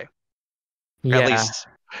today. Yeah. At least,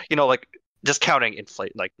 like discounting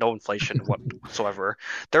inflate, like no inflation whatsoever,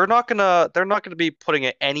 they're not gonna be putting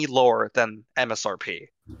it any lower than MSRP.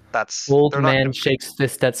 Old They're not man gonna shakes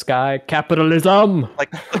fist at sky. Capitalism.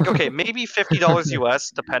 like okay, maybe $50 US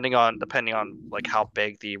depending on like how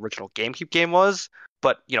big the original GameCube game was,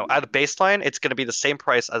 but at a baseline it's gonna be the same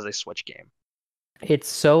price as a Switch game. It's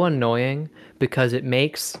so annoying because it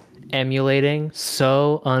makes emulating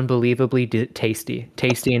so unbelievably tasty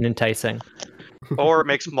and enticing. Or it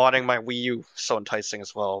makes modding my Wii U so enticing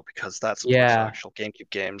as well, because that's actual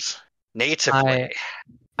GameCube games natively.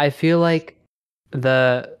 I feel like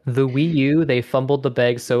the Wii U, they fumbled the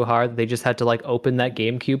bag so hard that they just had to like open that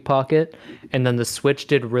GameCube pocket, and then the Switch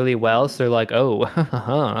did really well, so they're like,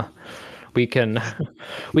 oh, we can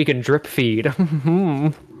drip feed.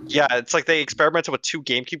 Yeah, it's like they experimented with 2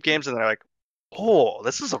 GameCube games and they're like, oh,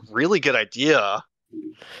 this is a really good idea.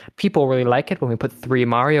 People really like it when we put 3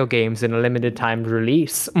 Mario games in a limited timed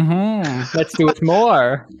release. Let's do it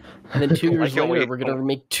more. And then 2 years later, we're going to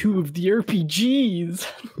make 2 of the RPGs.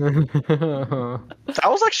 That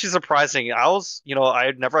was actually surprising. I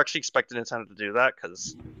had never actually expected Nintendo to do that,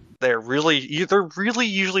 because they're really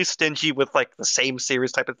usually stingy with like the same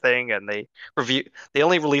series type of thing, and they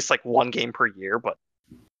only release like 1 game per year, but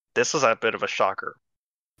this is a bit of a shocker.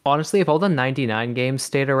 Honestly, if all the 99 games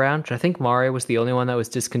stayed around, which I think Mario was the only one that was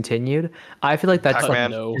discontinued, I feel like that's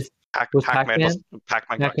Pac-Man.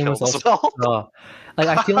 Pac-Man got killed as well. Like,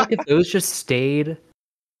 I feel like if those just stayed,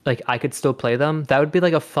 like, I could still play them. That would be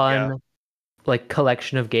like a fun, like,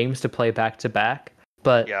 collection of games to play back to back.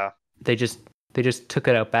 But they just took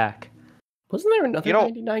it out back. Wasn't there another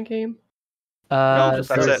 99 game? No, that's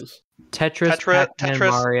it. Tetris,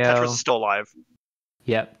 Mario. Tetris is still alive.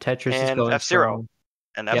 Yep, Tetris is and going F-Zero. strong.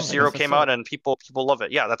 And F-Zero came out, and people love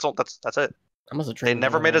it. Yeah, that's all. That's it. They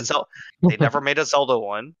never made a Zelda. They never made a Zelda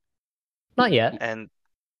one. Not yet. And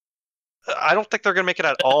I don't think they're gonna make it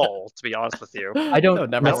at all. To be honest with you, that'll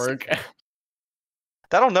never work.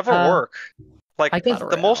 That'll never work. Like, I guess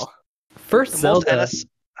Zelda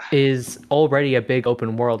is already a big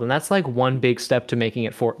open world, and that's like one big step to making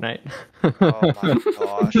it Fortnite. Oh my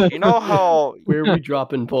gosh! You know how where are we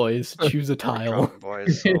dropping, boys? Choose a tile.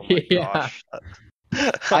 Boys. Oh my gosh.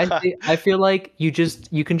 I feel like you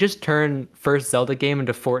can just turn first Zelda game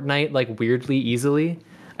into Fortnite like weirdly easily.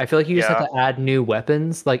 I feel like you just have to add new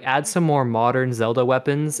weapons, like add some more modern Zelda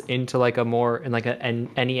weapons into like a more in like an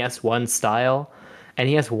NES 1 style.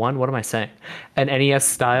 NES 1, what am I saying? An NES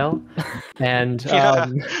style. And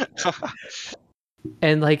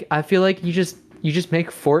and like I feel like you just make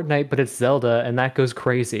Fortnite but it's Zelda, and that goes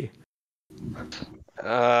crazy.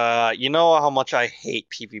 You know how much I hate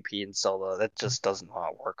PvP in Zelda. That just does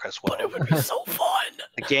not work as well. But it would be so fun.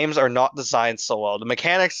 The games are not designed so well. The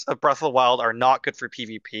mechanics of Breath of the Wild are not good for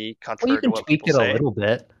PvP, contrary to what people say. You can tweak it a little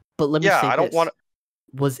bit. But let me say I don't want.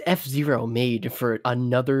 Was F-Zero made for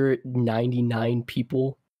another 99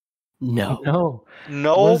 people? No.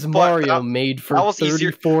 Was Mario made for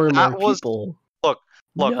 34 more people? Look,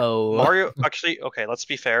 no. Mario. Actually, okay. Let's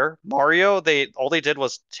be fair. Mario. All they did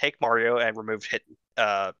was take Mario and remove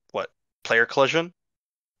player collision,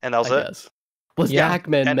 and that was it. Guess. Was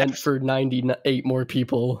Pac-Man meant for 98 more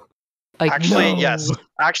people? Like, actually, no. yes.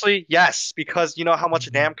 Actually, yes. Because you know how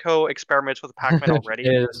much Namco experiments with Pac-Man already.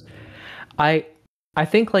 It is. I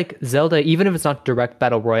think like Zelda, even if it's not direct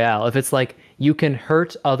battle royale, if it's like you can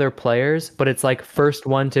hurt other players, but it's like first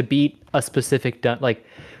one to beat a specific like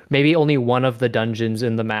maybe only one of the dungeons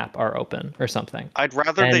in the map are open or something. I'd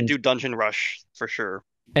rather they do Dungeon Rush for sure.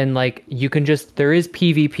 And like you can there is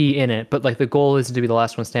PvP in it, but like the goal isn't to be the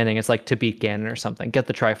last one standing. It's like to beat Ganon or something. Get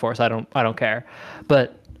the Triforce. I don't care.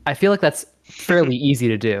 But I feel like that's fairly easy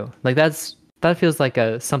to do. Like that feels like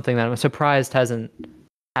something that I'm surprised hasn't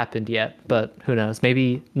happened yet, but who knows?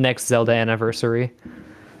 Maybe next Zelda anniversary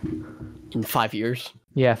in 5 years.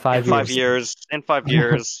 Yeah, 5 years. In 5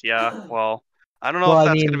 years, yeah. Well, I don't know if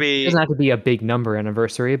that's gonna be. It doesn't have to be a big number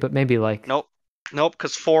anniversary, but maybe like. Nope,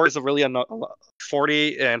 because 4 is a really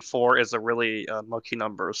 40, and 4 is a really lucky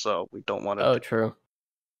number, so we don't want to. Oh, true.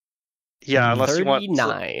 Yeah, unless 39. you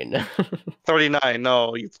want 39.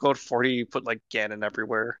 No, you go to 40, you put like Ganon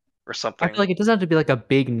everywhere. Or something. I feel like it doesn't have to be like a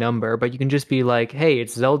big number, but you can just be like, "Hey,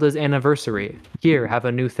 it's Zelda's anniversary. Here, have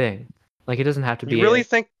a new thing." Like it doesn't have to be. You really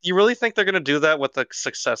think they're gonna do that with the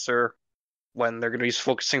successor when they're gonna be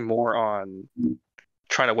focusing more on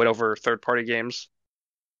trying to win over third-party games?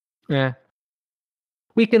 Yeah.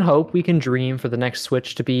 We can hope, we can dream for the next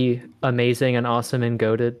Switch to be amazing and awesome and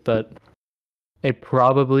goated, but it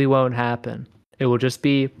probably won't happen. It will just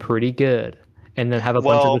be pretty good, and then have a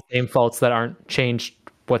bunch of the same faults that aren't changed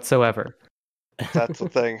whatsoever. That's the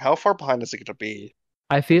thing. How far behind is it going to be?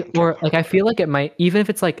 I feel like it might, even if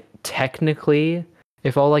it's like technically,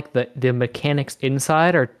 if all like the mechanics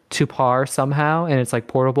inside are to par somehow, and it's like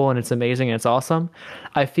portable and it's amazing and it's awesome,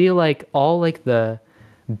 I feel like all like the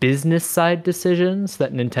business side decisions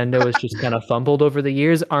that Nintendo has just kind of fumbled over the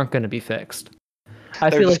years aren't going to be fixed.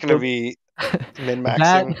 They're just going to be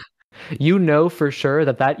min-maxing. You know for sure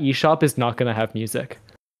that eShop is not going to have music.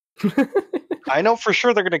 I know for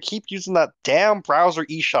sure they're going to keep using that damn browser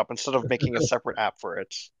eShop instead of making a separate app for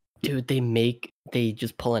it. Dude, they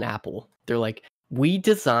just pull an Apple. They're like, we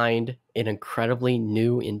designed an incredibly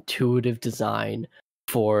new, intuitive design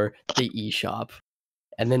for the eShop.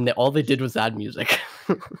 And then all they did was add music.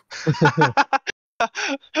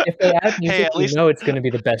 If they add music, at least... you know it's going to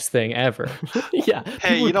be the best thing ever. Yeah.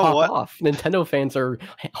 Hey, you know what? Off. Nintendo fans are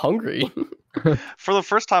hungry. For the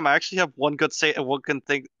first time, I actually have one good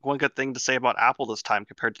thing to say about Apple this time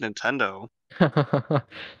compared to Nintendo.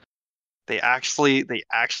 They actually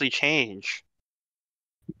change.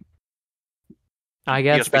 I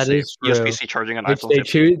guess USB-C, that is true. USB-C charging on iPhone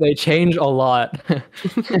 15. They change a lot.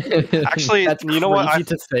 Actually, that's you know what? Crazy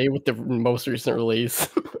to say with the most recent release.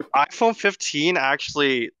 iPhone 15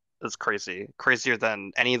 actually is crazier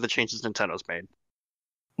than any of the changes Nintendo's made.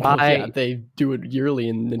 Well, yeah, they do it yearly,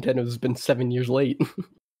 and Nintendo's been 7 years late.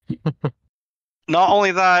 Not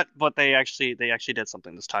only that, but they actually did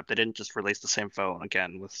something this time. They didn't just release the same phone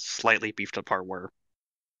again with slightly beefed up hardware.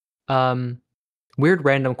 Weird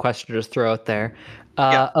random question to just throw out there.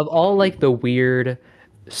 Of all like the weird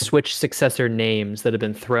Switch successor names that have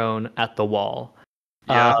been thrown at the wall,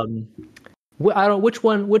 I don't. Which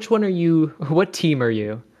one are you? What team are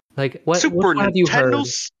you? Like what? Super what have you heard?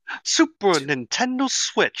 Super Nintendo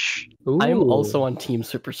Switch. Ooh. I am also on Team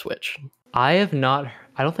Super Switch. I have not.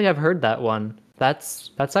 I don't think I've heard that one.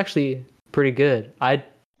 That's actually pretty good. I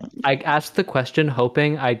asked the question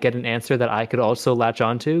hoping I'd get an answer that I could also latch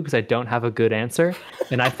onto because I don't have a good answer,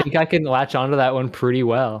 and I think I can latch onto that one pretty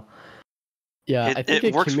well. Yeah, I think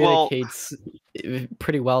it communicates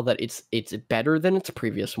pretty well that it's better than its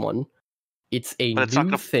previous one. It's a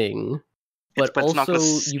new thing, but also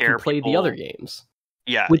you can play the other games.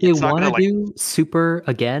 Yeah, would they want to do Super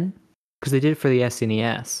again? Because they did it for the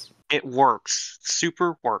SNES. It works.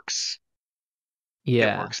 Super works.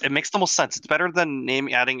 Yeah, it works. It makes the most sense. It's better than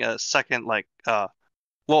adding a second well,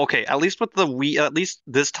 okay, at least with the Wii, at least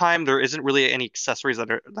this time there isn't really any accessories that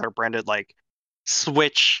are branded like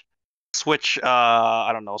Switch, I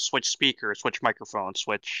don't know, Switch speaker, Switch microphone,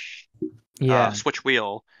 Switch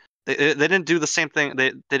wheel. They didn't do the same thing.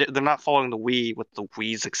 They're not following the Wii with the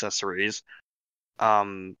Wii's accessories.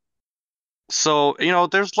 So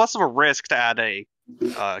there's less of a risk to add a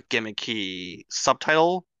gimmicky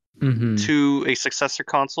subtitle to a successor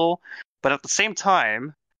console, but at the same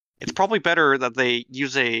time, it's probably better that they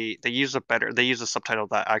use a subtitle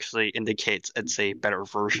that actually indicates it's a better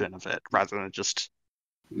version of it rather than just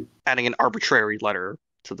adding an arbitrary letter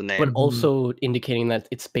to the name. But also indicating that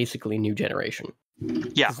it's basically new generation.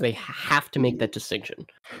 Yeah, they have to make that distinction.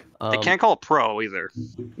 They can't call it Pro either.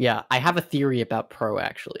 Yeah, I have a theory about Pro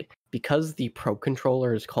actually. Because the Pro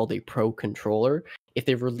controller is called a Pro controller, if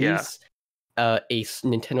they release a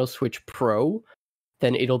Nintendo Switch Pro,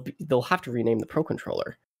 then they'll have to rename the Pro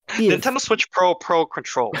controller. Nintendo Switch Pro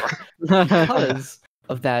controller. Because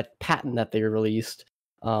of that patent that they released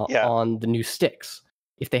on the new sticks.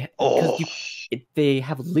 If they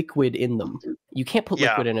have liquid in them, you can't put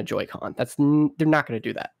liquid in a Joy-Con. They're not going to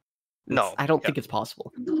do that. I don't think it's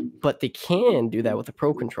possible. But they can do that with a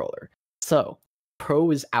Pro controller. So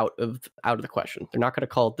Pro is out of the question. They're not going to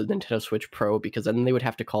call it the Nintendo Switch Pro because then they would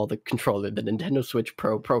have to call the controller the Nintendo Switch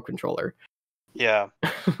Pro controller. Yeah.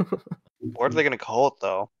 What are they going to call it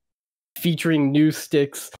though? Featuring new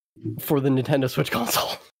sticks for the Nintendo Switch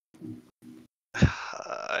console.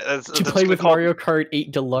 To play with Mario Kart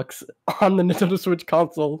 8 Deluxe on the Nintendo Switch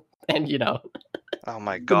console, and oh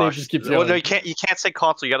my gosh! Well, no, you can't say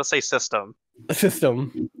console. You got to say system.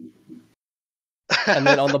 System. And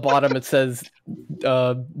then on the bottom it says,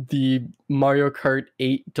 the Mario Kart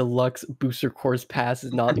 8 Deluxe Booster Course Pass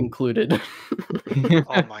is not included.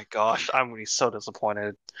 Oh my gosh, I'm gonna be so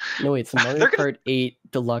disappointed. No, it's Mario Kart 8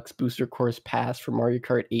 Deluxe Booster Course Pass for Mario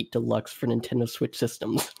Kart 8 Deluxe for Nintendo Switch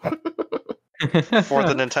systems. For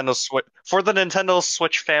the Nintendo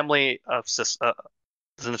Switch family of systems.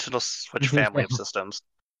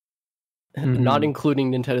 Not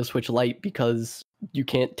including Nintendo Switch Lite because you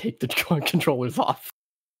can't take the controllers off.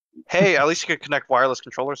 Hey, at least you can connect wireless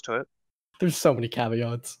controllers to it. There's so many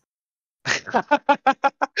caveats.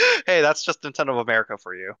 Hey, that's just Nintendo of America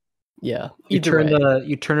for you. Yeah. You turn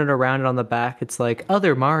it around and on the back, it's like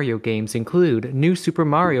other Mario games include New Super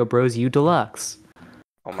Mario Bros. U Deluxe.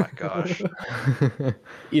 Oh my gosh.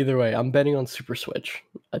 Either way, I'm betting on Super Switch.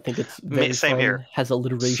 I think it's very Same fun, here. has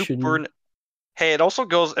alliteration. Hey, it also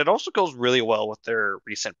goes really well with their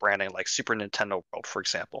recent branding, like Super Nintendo World, for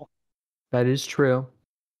example. That is true.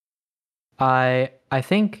 I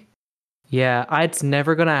think, yeah, it's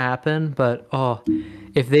never gonna happen. But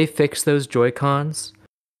if they fix those Joy-Cons,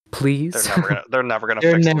 please. They're never gonna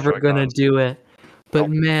They're fix those never gonna Joy-Cons. do it. But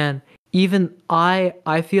Nope. man, even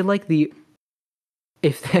I feel like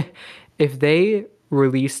if they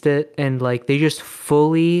released it and like they just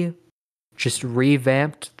fully just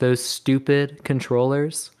revamped those stupid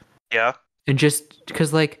controllers. Yeah. And just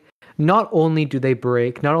because like not only do they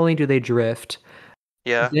break, not only do they drift,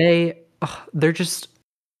 Yeah. they're just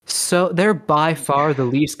they're by far the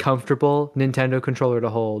least comfortable Nintendo controller to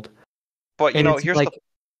hold. But And here's like,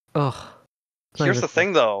 the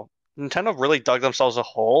thing though. Nintendo really dug themselves a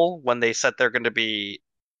hole when they said they're going to be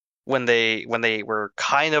when they were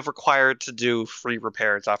kind of required to do free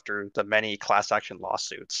repairs after the many class action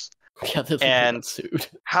lawsuits. Yeah, they And got sued.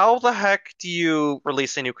 how the heck do you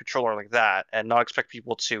release a new controller like that and not expect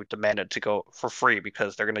people to demand it to go for free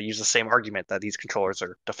because they're going to use the same argument that these controllers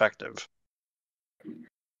are defective?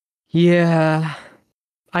 Yeah.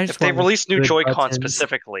 If they release new Joy-Con buttons.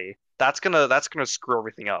 specifically, that's gonna screw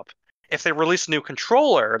everything up. If they release a new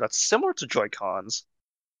controller that's similar to Joy-Cons,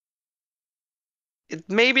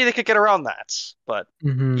 maybe they could get around that. But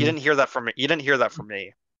you didn't hear that from me. You didn't hear that from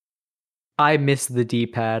me. I miss the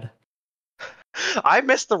D-pad. I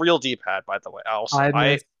miss the real D-pad, by the way.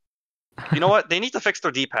 You know what? They need to fix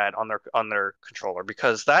their D-pad on their controller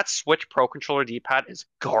because that Switch Pro controller D-pad is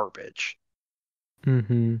garbage.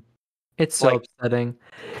 It's so upsetting.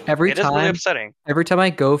 It is really upsetting. Every time I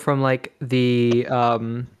go from like the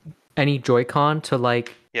any Joy-Con to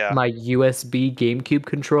like my USB GameCube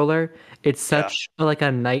controller, it's such like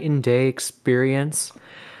a night and day experience.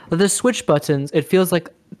 The Switch buttons, it feels like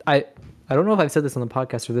I don't know if I've said this on the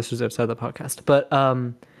podcast or this was outside the podcast, but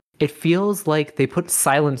it feels like they put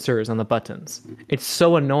silencers on the buttons. It's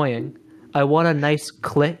so annoying. I want a nice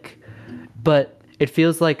click, but it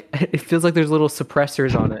feels like there's little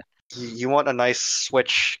suppressors on it. You want a nice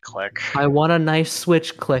Switch click. I want a nice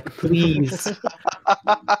Switch click, please.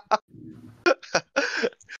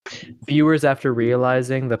 Viewers, after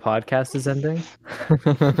realizing the podcast is ending.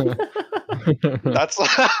 That's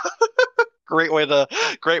great way to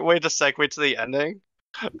segue to the ending.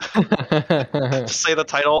 Just say the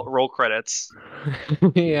title, roll credits.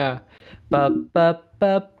 Yeah.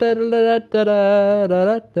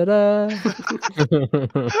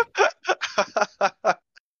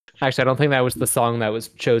 Actually, I don't think that was the song that was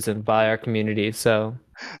chosen by our community, so...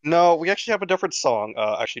 No, we actually have a different song.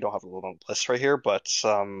 I actually don't have a little list right here, but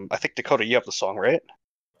I think, Dakota, you have the song, right?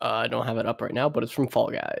 I don't have it up right now, but it's from Fall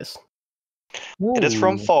Guys. Ooh. It is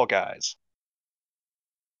from Fall Guys.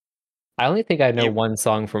 I only think I know one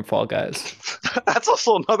song from Fall Guys. That's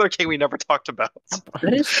also another game we never talked about.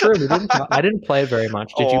 That is true. I didn't play it very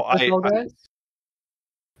much. Did you play Fall Guys?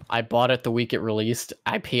 I bought it the week it released.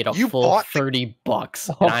 I paid a You full bought $30,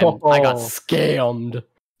 and I got scammed.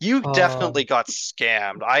 You definitely got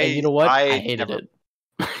scammed. And you know what? I hated it.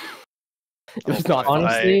 It was not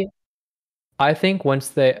honestly. I think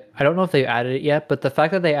once I don't know if they added it yet, but the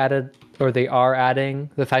fact that they added, or they are adding,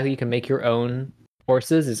 the fact that you can make your own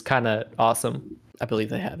horses is kind of awesome. I believe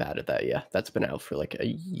they have added that. Yeah, that's been out for like a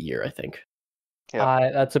year, I think. Yeah.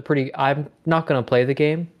 That's a pretty. I'm not gonna play the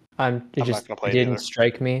game. It didn't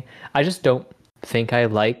strike me. I just don't think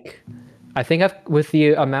I think with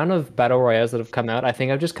the amount of battle royales that have come out, I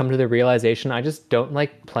think I've just come to the realization I just don't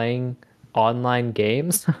like playing online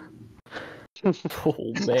games.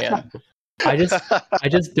 Oh man. I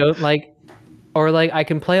just don't like, or like I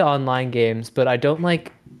can play online games, but I don't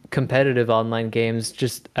like competitive online games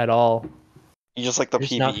just at all. You just like the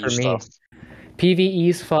PvE stuff.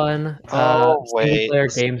 PvE's fun. Single-player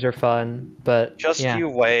games are fun, but you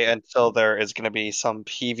wait until there is going to be some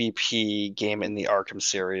PvP game in the Arkham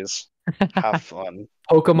series. Have fun.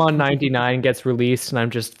 Pokemon 99 gets released, and I'm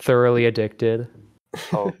just thoroughly addicted.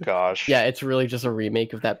 Oh gosh. Yeah, it's really just a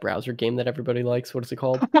remake of that browser game that everybody likes. What is it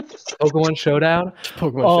called? Pokemon Showdown?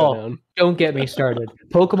 Showdown. Don't get me started.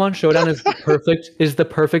 Pokemon Showdown is the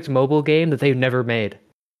perfect mobile game that they've never made.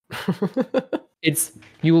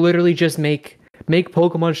 You literally just make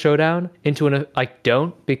Pokemon Showdown into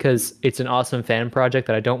don't, because it's an awesome fan project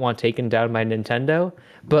that I don't want taken down by Nintendo,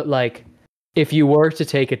 but like if you were to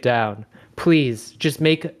take it down, please just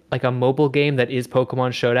make like a mobile game that is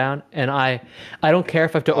Pokemon Showdown, and I don't care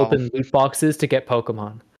if I have to open loot boxes to get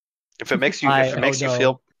Pokemon. If it makes you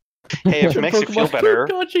feel better.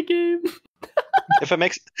 Gacha game. If it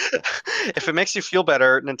makes if it makes you feel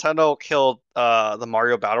better, Nintendo killed the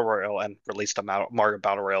Mario Battle Royale and released a Mario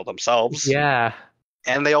Battle Royale themselves. Yeah.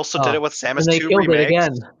 And they also did it with Samus And they 2 killed it remake.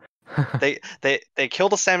 again. They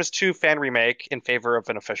killed a Samus 2 fan remake in favor of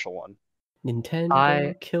an official one.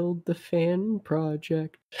 Nintendo killed the fan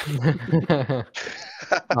project.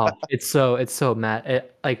 Oh, it's so mad.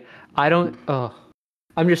 I don't. Oh,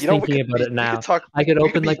 I'm just thinking about it now. I could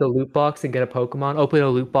open like a loot box and get a Pokemon. Open a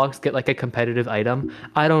loot box, get like a competitive item.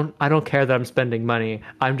 I don't care that I'm spending money.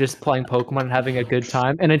 I'm just playing Pokemon and having a good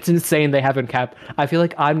time. And it's insane they haven't capped. I feel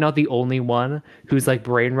like I'm not the only one who's like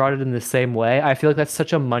brain rotted in the same way. I feel like that's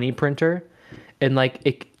such a money printer, and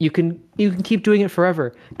like you can keep doing it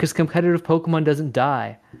forever because competitive Pokemon doesn't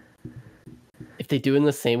die. If they do it in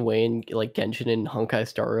the same way in like Genshin and Honkai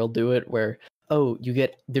Star Rail do it, where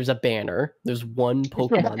there's a banner, there's one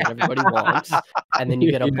Pokemon that everybody wants, and then you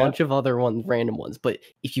get a bunch of other random ones. But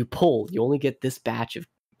if you pull, you only get this batch of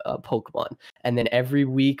Pokemon, and then every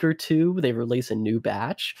week or two they release a new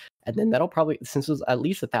batch, and then that'll probably, since it was at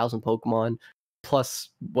least 1,000 Pokemon plus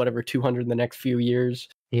whatever 200 in the next few years.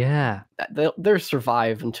 Yeah, they'll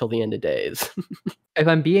survive until the end of days. If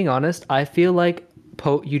I'm being honest, I feel like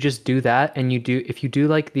you just do that, and if you do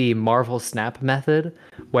like the Marvel Snap method,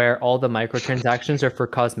 where all the microtransactions are for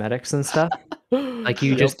cosmetics and stuff. Like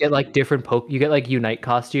you just get like different you get like Unite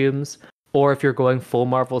costumes, or if you're going full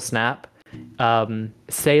Marvel Snap,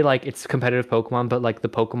 say like it's competitive Pokemon, but like the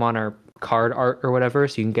Pokemon are card art or whatever,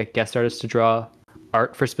 so you can get guest artists to draw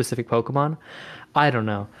art for specific Pokemon. I don't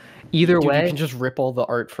know. Either way, you can just rip all the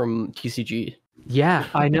art from TCG. Yeah,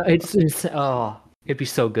 I know. It's it'd be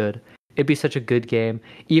so good. It'd be such a good game.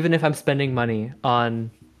 Even if I'm spending money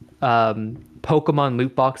on Pokemon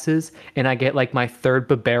loot boxes and I get like my third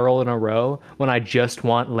barrel in a row when I just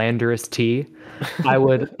want Landorus T,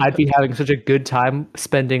 I'd be having such a good time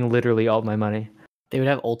spending literally all my money. They would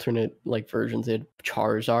have alternate like versions. They had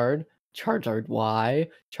Charizard, Charizard Y,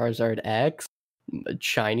 Charizard X,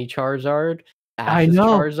 Shiny Charizard. I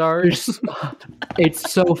know. Charizard.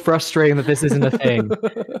 It's so frustrating that this isn't a thing.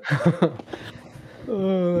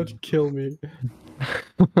 Oh, that'd kill me.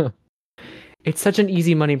 It's such an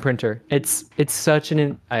easy money printer. It's such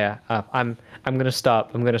an I'm gonna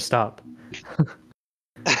stop.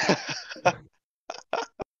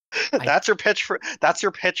 That's your pitch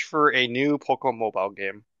for a new Pokemon mobile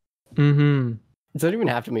game. Mm-hmm. It doesn't even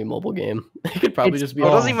have to be a mobile game. It could probably just be. It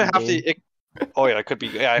doesn't even have to. Oh yeah, it could be.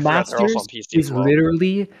 Yeah, I forgot they're also on PC as well.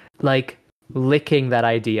 Literally like licking that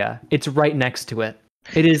idea. It's right next to it.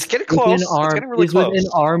 It is getting close. It's getting really close. Within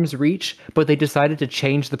arm's reach, but they decided to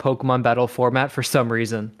change the Pokemon battle format for some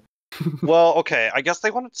reason. Well, okay, I guess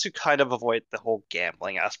they wanted to kind of avoid the whole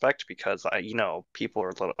gambling aspect because people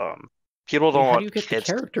are people don't want. How do you get the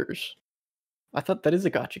characters? I thought that is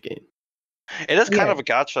a gacha game. It is kind of a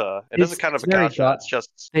gacha. It is kind of a gacha. It's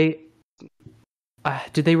just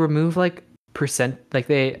did they remove like percent? Like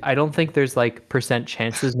I don't think there's like percent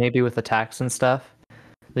chances maybe with attacks and stuff.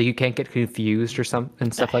 Like you can't get confused or something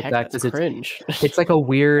and stuff like that because cringe. It's like a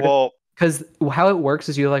weird. Because how it works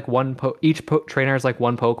is you have like each trainer is like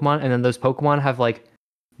one Pokemon, and then those Pokemon have like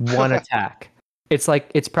one attack.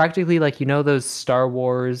 It's practically like those Star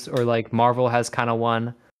Wars or like Marvel has kind of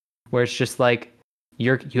one where it's just like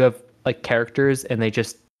you have like characters and they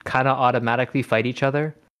just kind of automatically fight each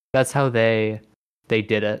other. That's how they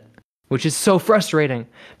did it, which is so frustrating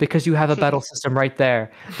because you have a battle system right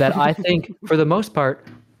there that I think for the most part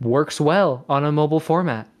works well on a mobile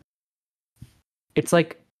format. It's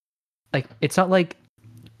like it's not like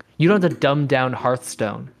you don't have to dumb down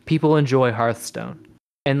Hearthstone. People enjoy Hearthstone.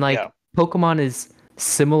 And Pokemon is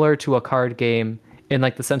similar to a card game in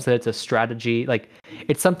like the sense that it's a strategy. Like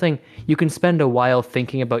it's something you can spend a while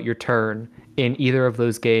thinking about your turn in either of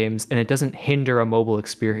those games, and it doesn't hinder a mobile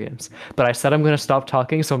experience. But I said I'm going to stop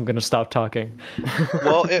talking, so I'm going to stop talking.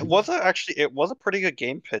 Well, it was a pretty good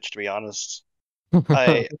game pitch, to be honest.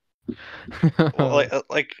 Pokemon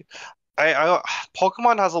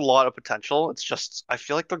has a lot of potential. It's just I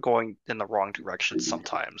feel like they're going in the wrong direction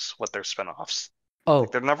sometimes with their spinoffs. Oh,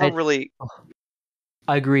 they're never really.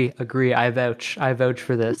 I agree. I vouch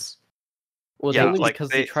for this. Well, it's only because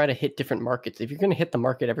they try to hit different markets. If you're going to hit the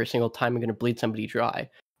market every single time, you're going to bleed somebody dry.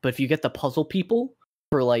 But if you get the puzzle people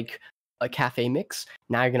for like a cafe mix,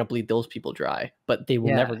 now you're going to bleed those people dry. But they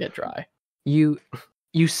will never get dry. You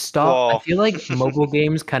stop. Whoa. I feel like mobile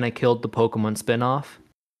games kind of killed the Pokemon spin-off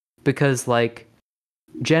because like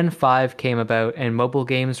Gen 5 came about and mobile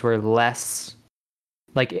games were less.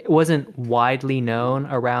 Like, it wasn't widely known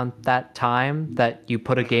around that time that you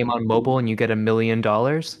put a game on mobile and you get $1 million.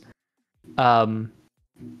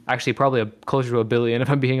 actually probably closer to $1 billion if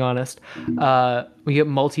I'm being honest. We get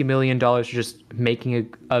multi-million dollars for just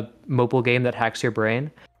making a mobile game that hacks your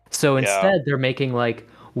brain. So instead, they're making like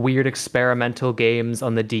weird experimental games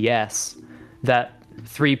on the DS that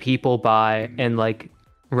 3 people buy and like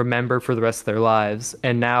remember for the rest of their lives.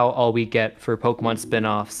 And now all we get for Pokemon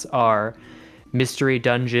spin-offs are mystery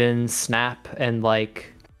dungeons, Snap, and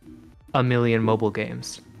like a million mobile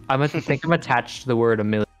games. I think I'm attached to the word a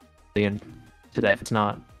million today. If it's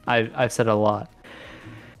not, I've said it a lot.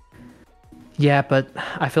 Yeah, but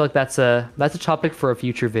I feel like that's a topic for a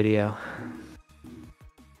future video.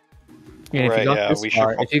 And Right,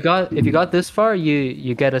 if you got this far,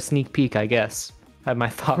 you get a sneak peek, I guess. At my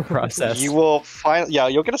thought process. You will find,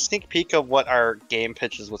 you'll get a sneak peek of what our game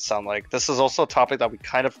pitches would sound like. This is also a topic that we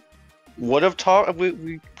kind of would have talked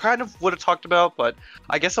about, but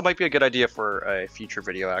I guess it might be a good idea for a future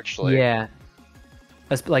video, actually. Yeah.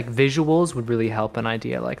 As, like, visuals would really help an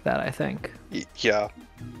idea like that, I think. Yeah.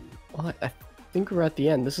 Well, I think we're at the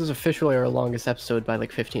end. This is officially our longest episode by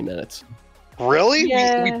like 15 minutes. Really?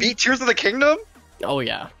 Yeah. We beat Tears of the Kingdom? Oh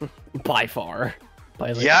yeah, by far.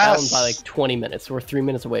 By like, Yes! by like 20 minutes. We're 3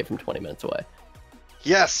 minutes away from 20 minutes away.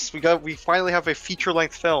 Yes, we finally have a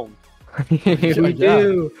feature-length film. We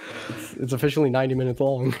do. It's officially 90 minutes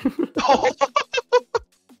long.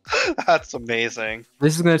 That's amazing.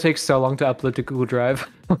 This is going to take so long to upload to Google Drive.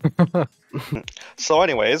 So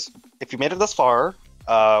anyways, if you made it this far,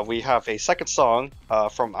 we have a second song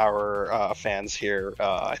from our fans here.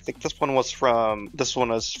 I think this one is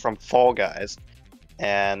from Fall Guys,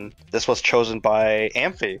 and this was chosen by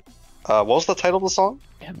Amphi. What was the title of the song?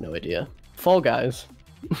 I have no idea. Fall Guys.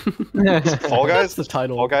 Fall Guys? That's the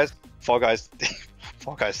title. Fall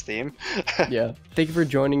Guys theme. Yeah. Thank you for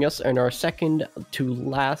joining us in our second to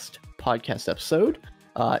last podcast episode.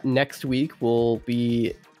 Next week will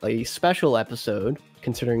be a special episode,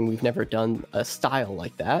 considering we've never done a style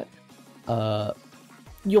like that.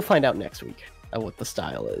 You'll find out next week what the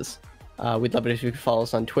style is. We'd love it if you could follow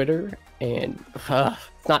us on Twitter, and it's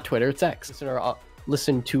not Twitter, it's X.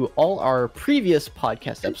 Listen to all our previous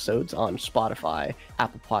podcast episodes on Spotify,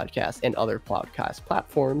 Apple Podcasts, and other podcast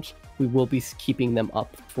platforms. We will be keeping them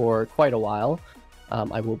up for quite a while.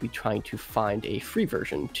 I will be trying to find a free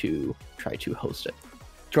version to try to host it.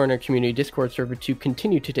 Join our community Discord server to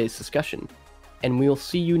continue today's discussion. And we'll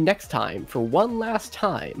see you next time for one last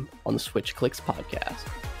time on the Switch Clicks podcast.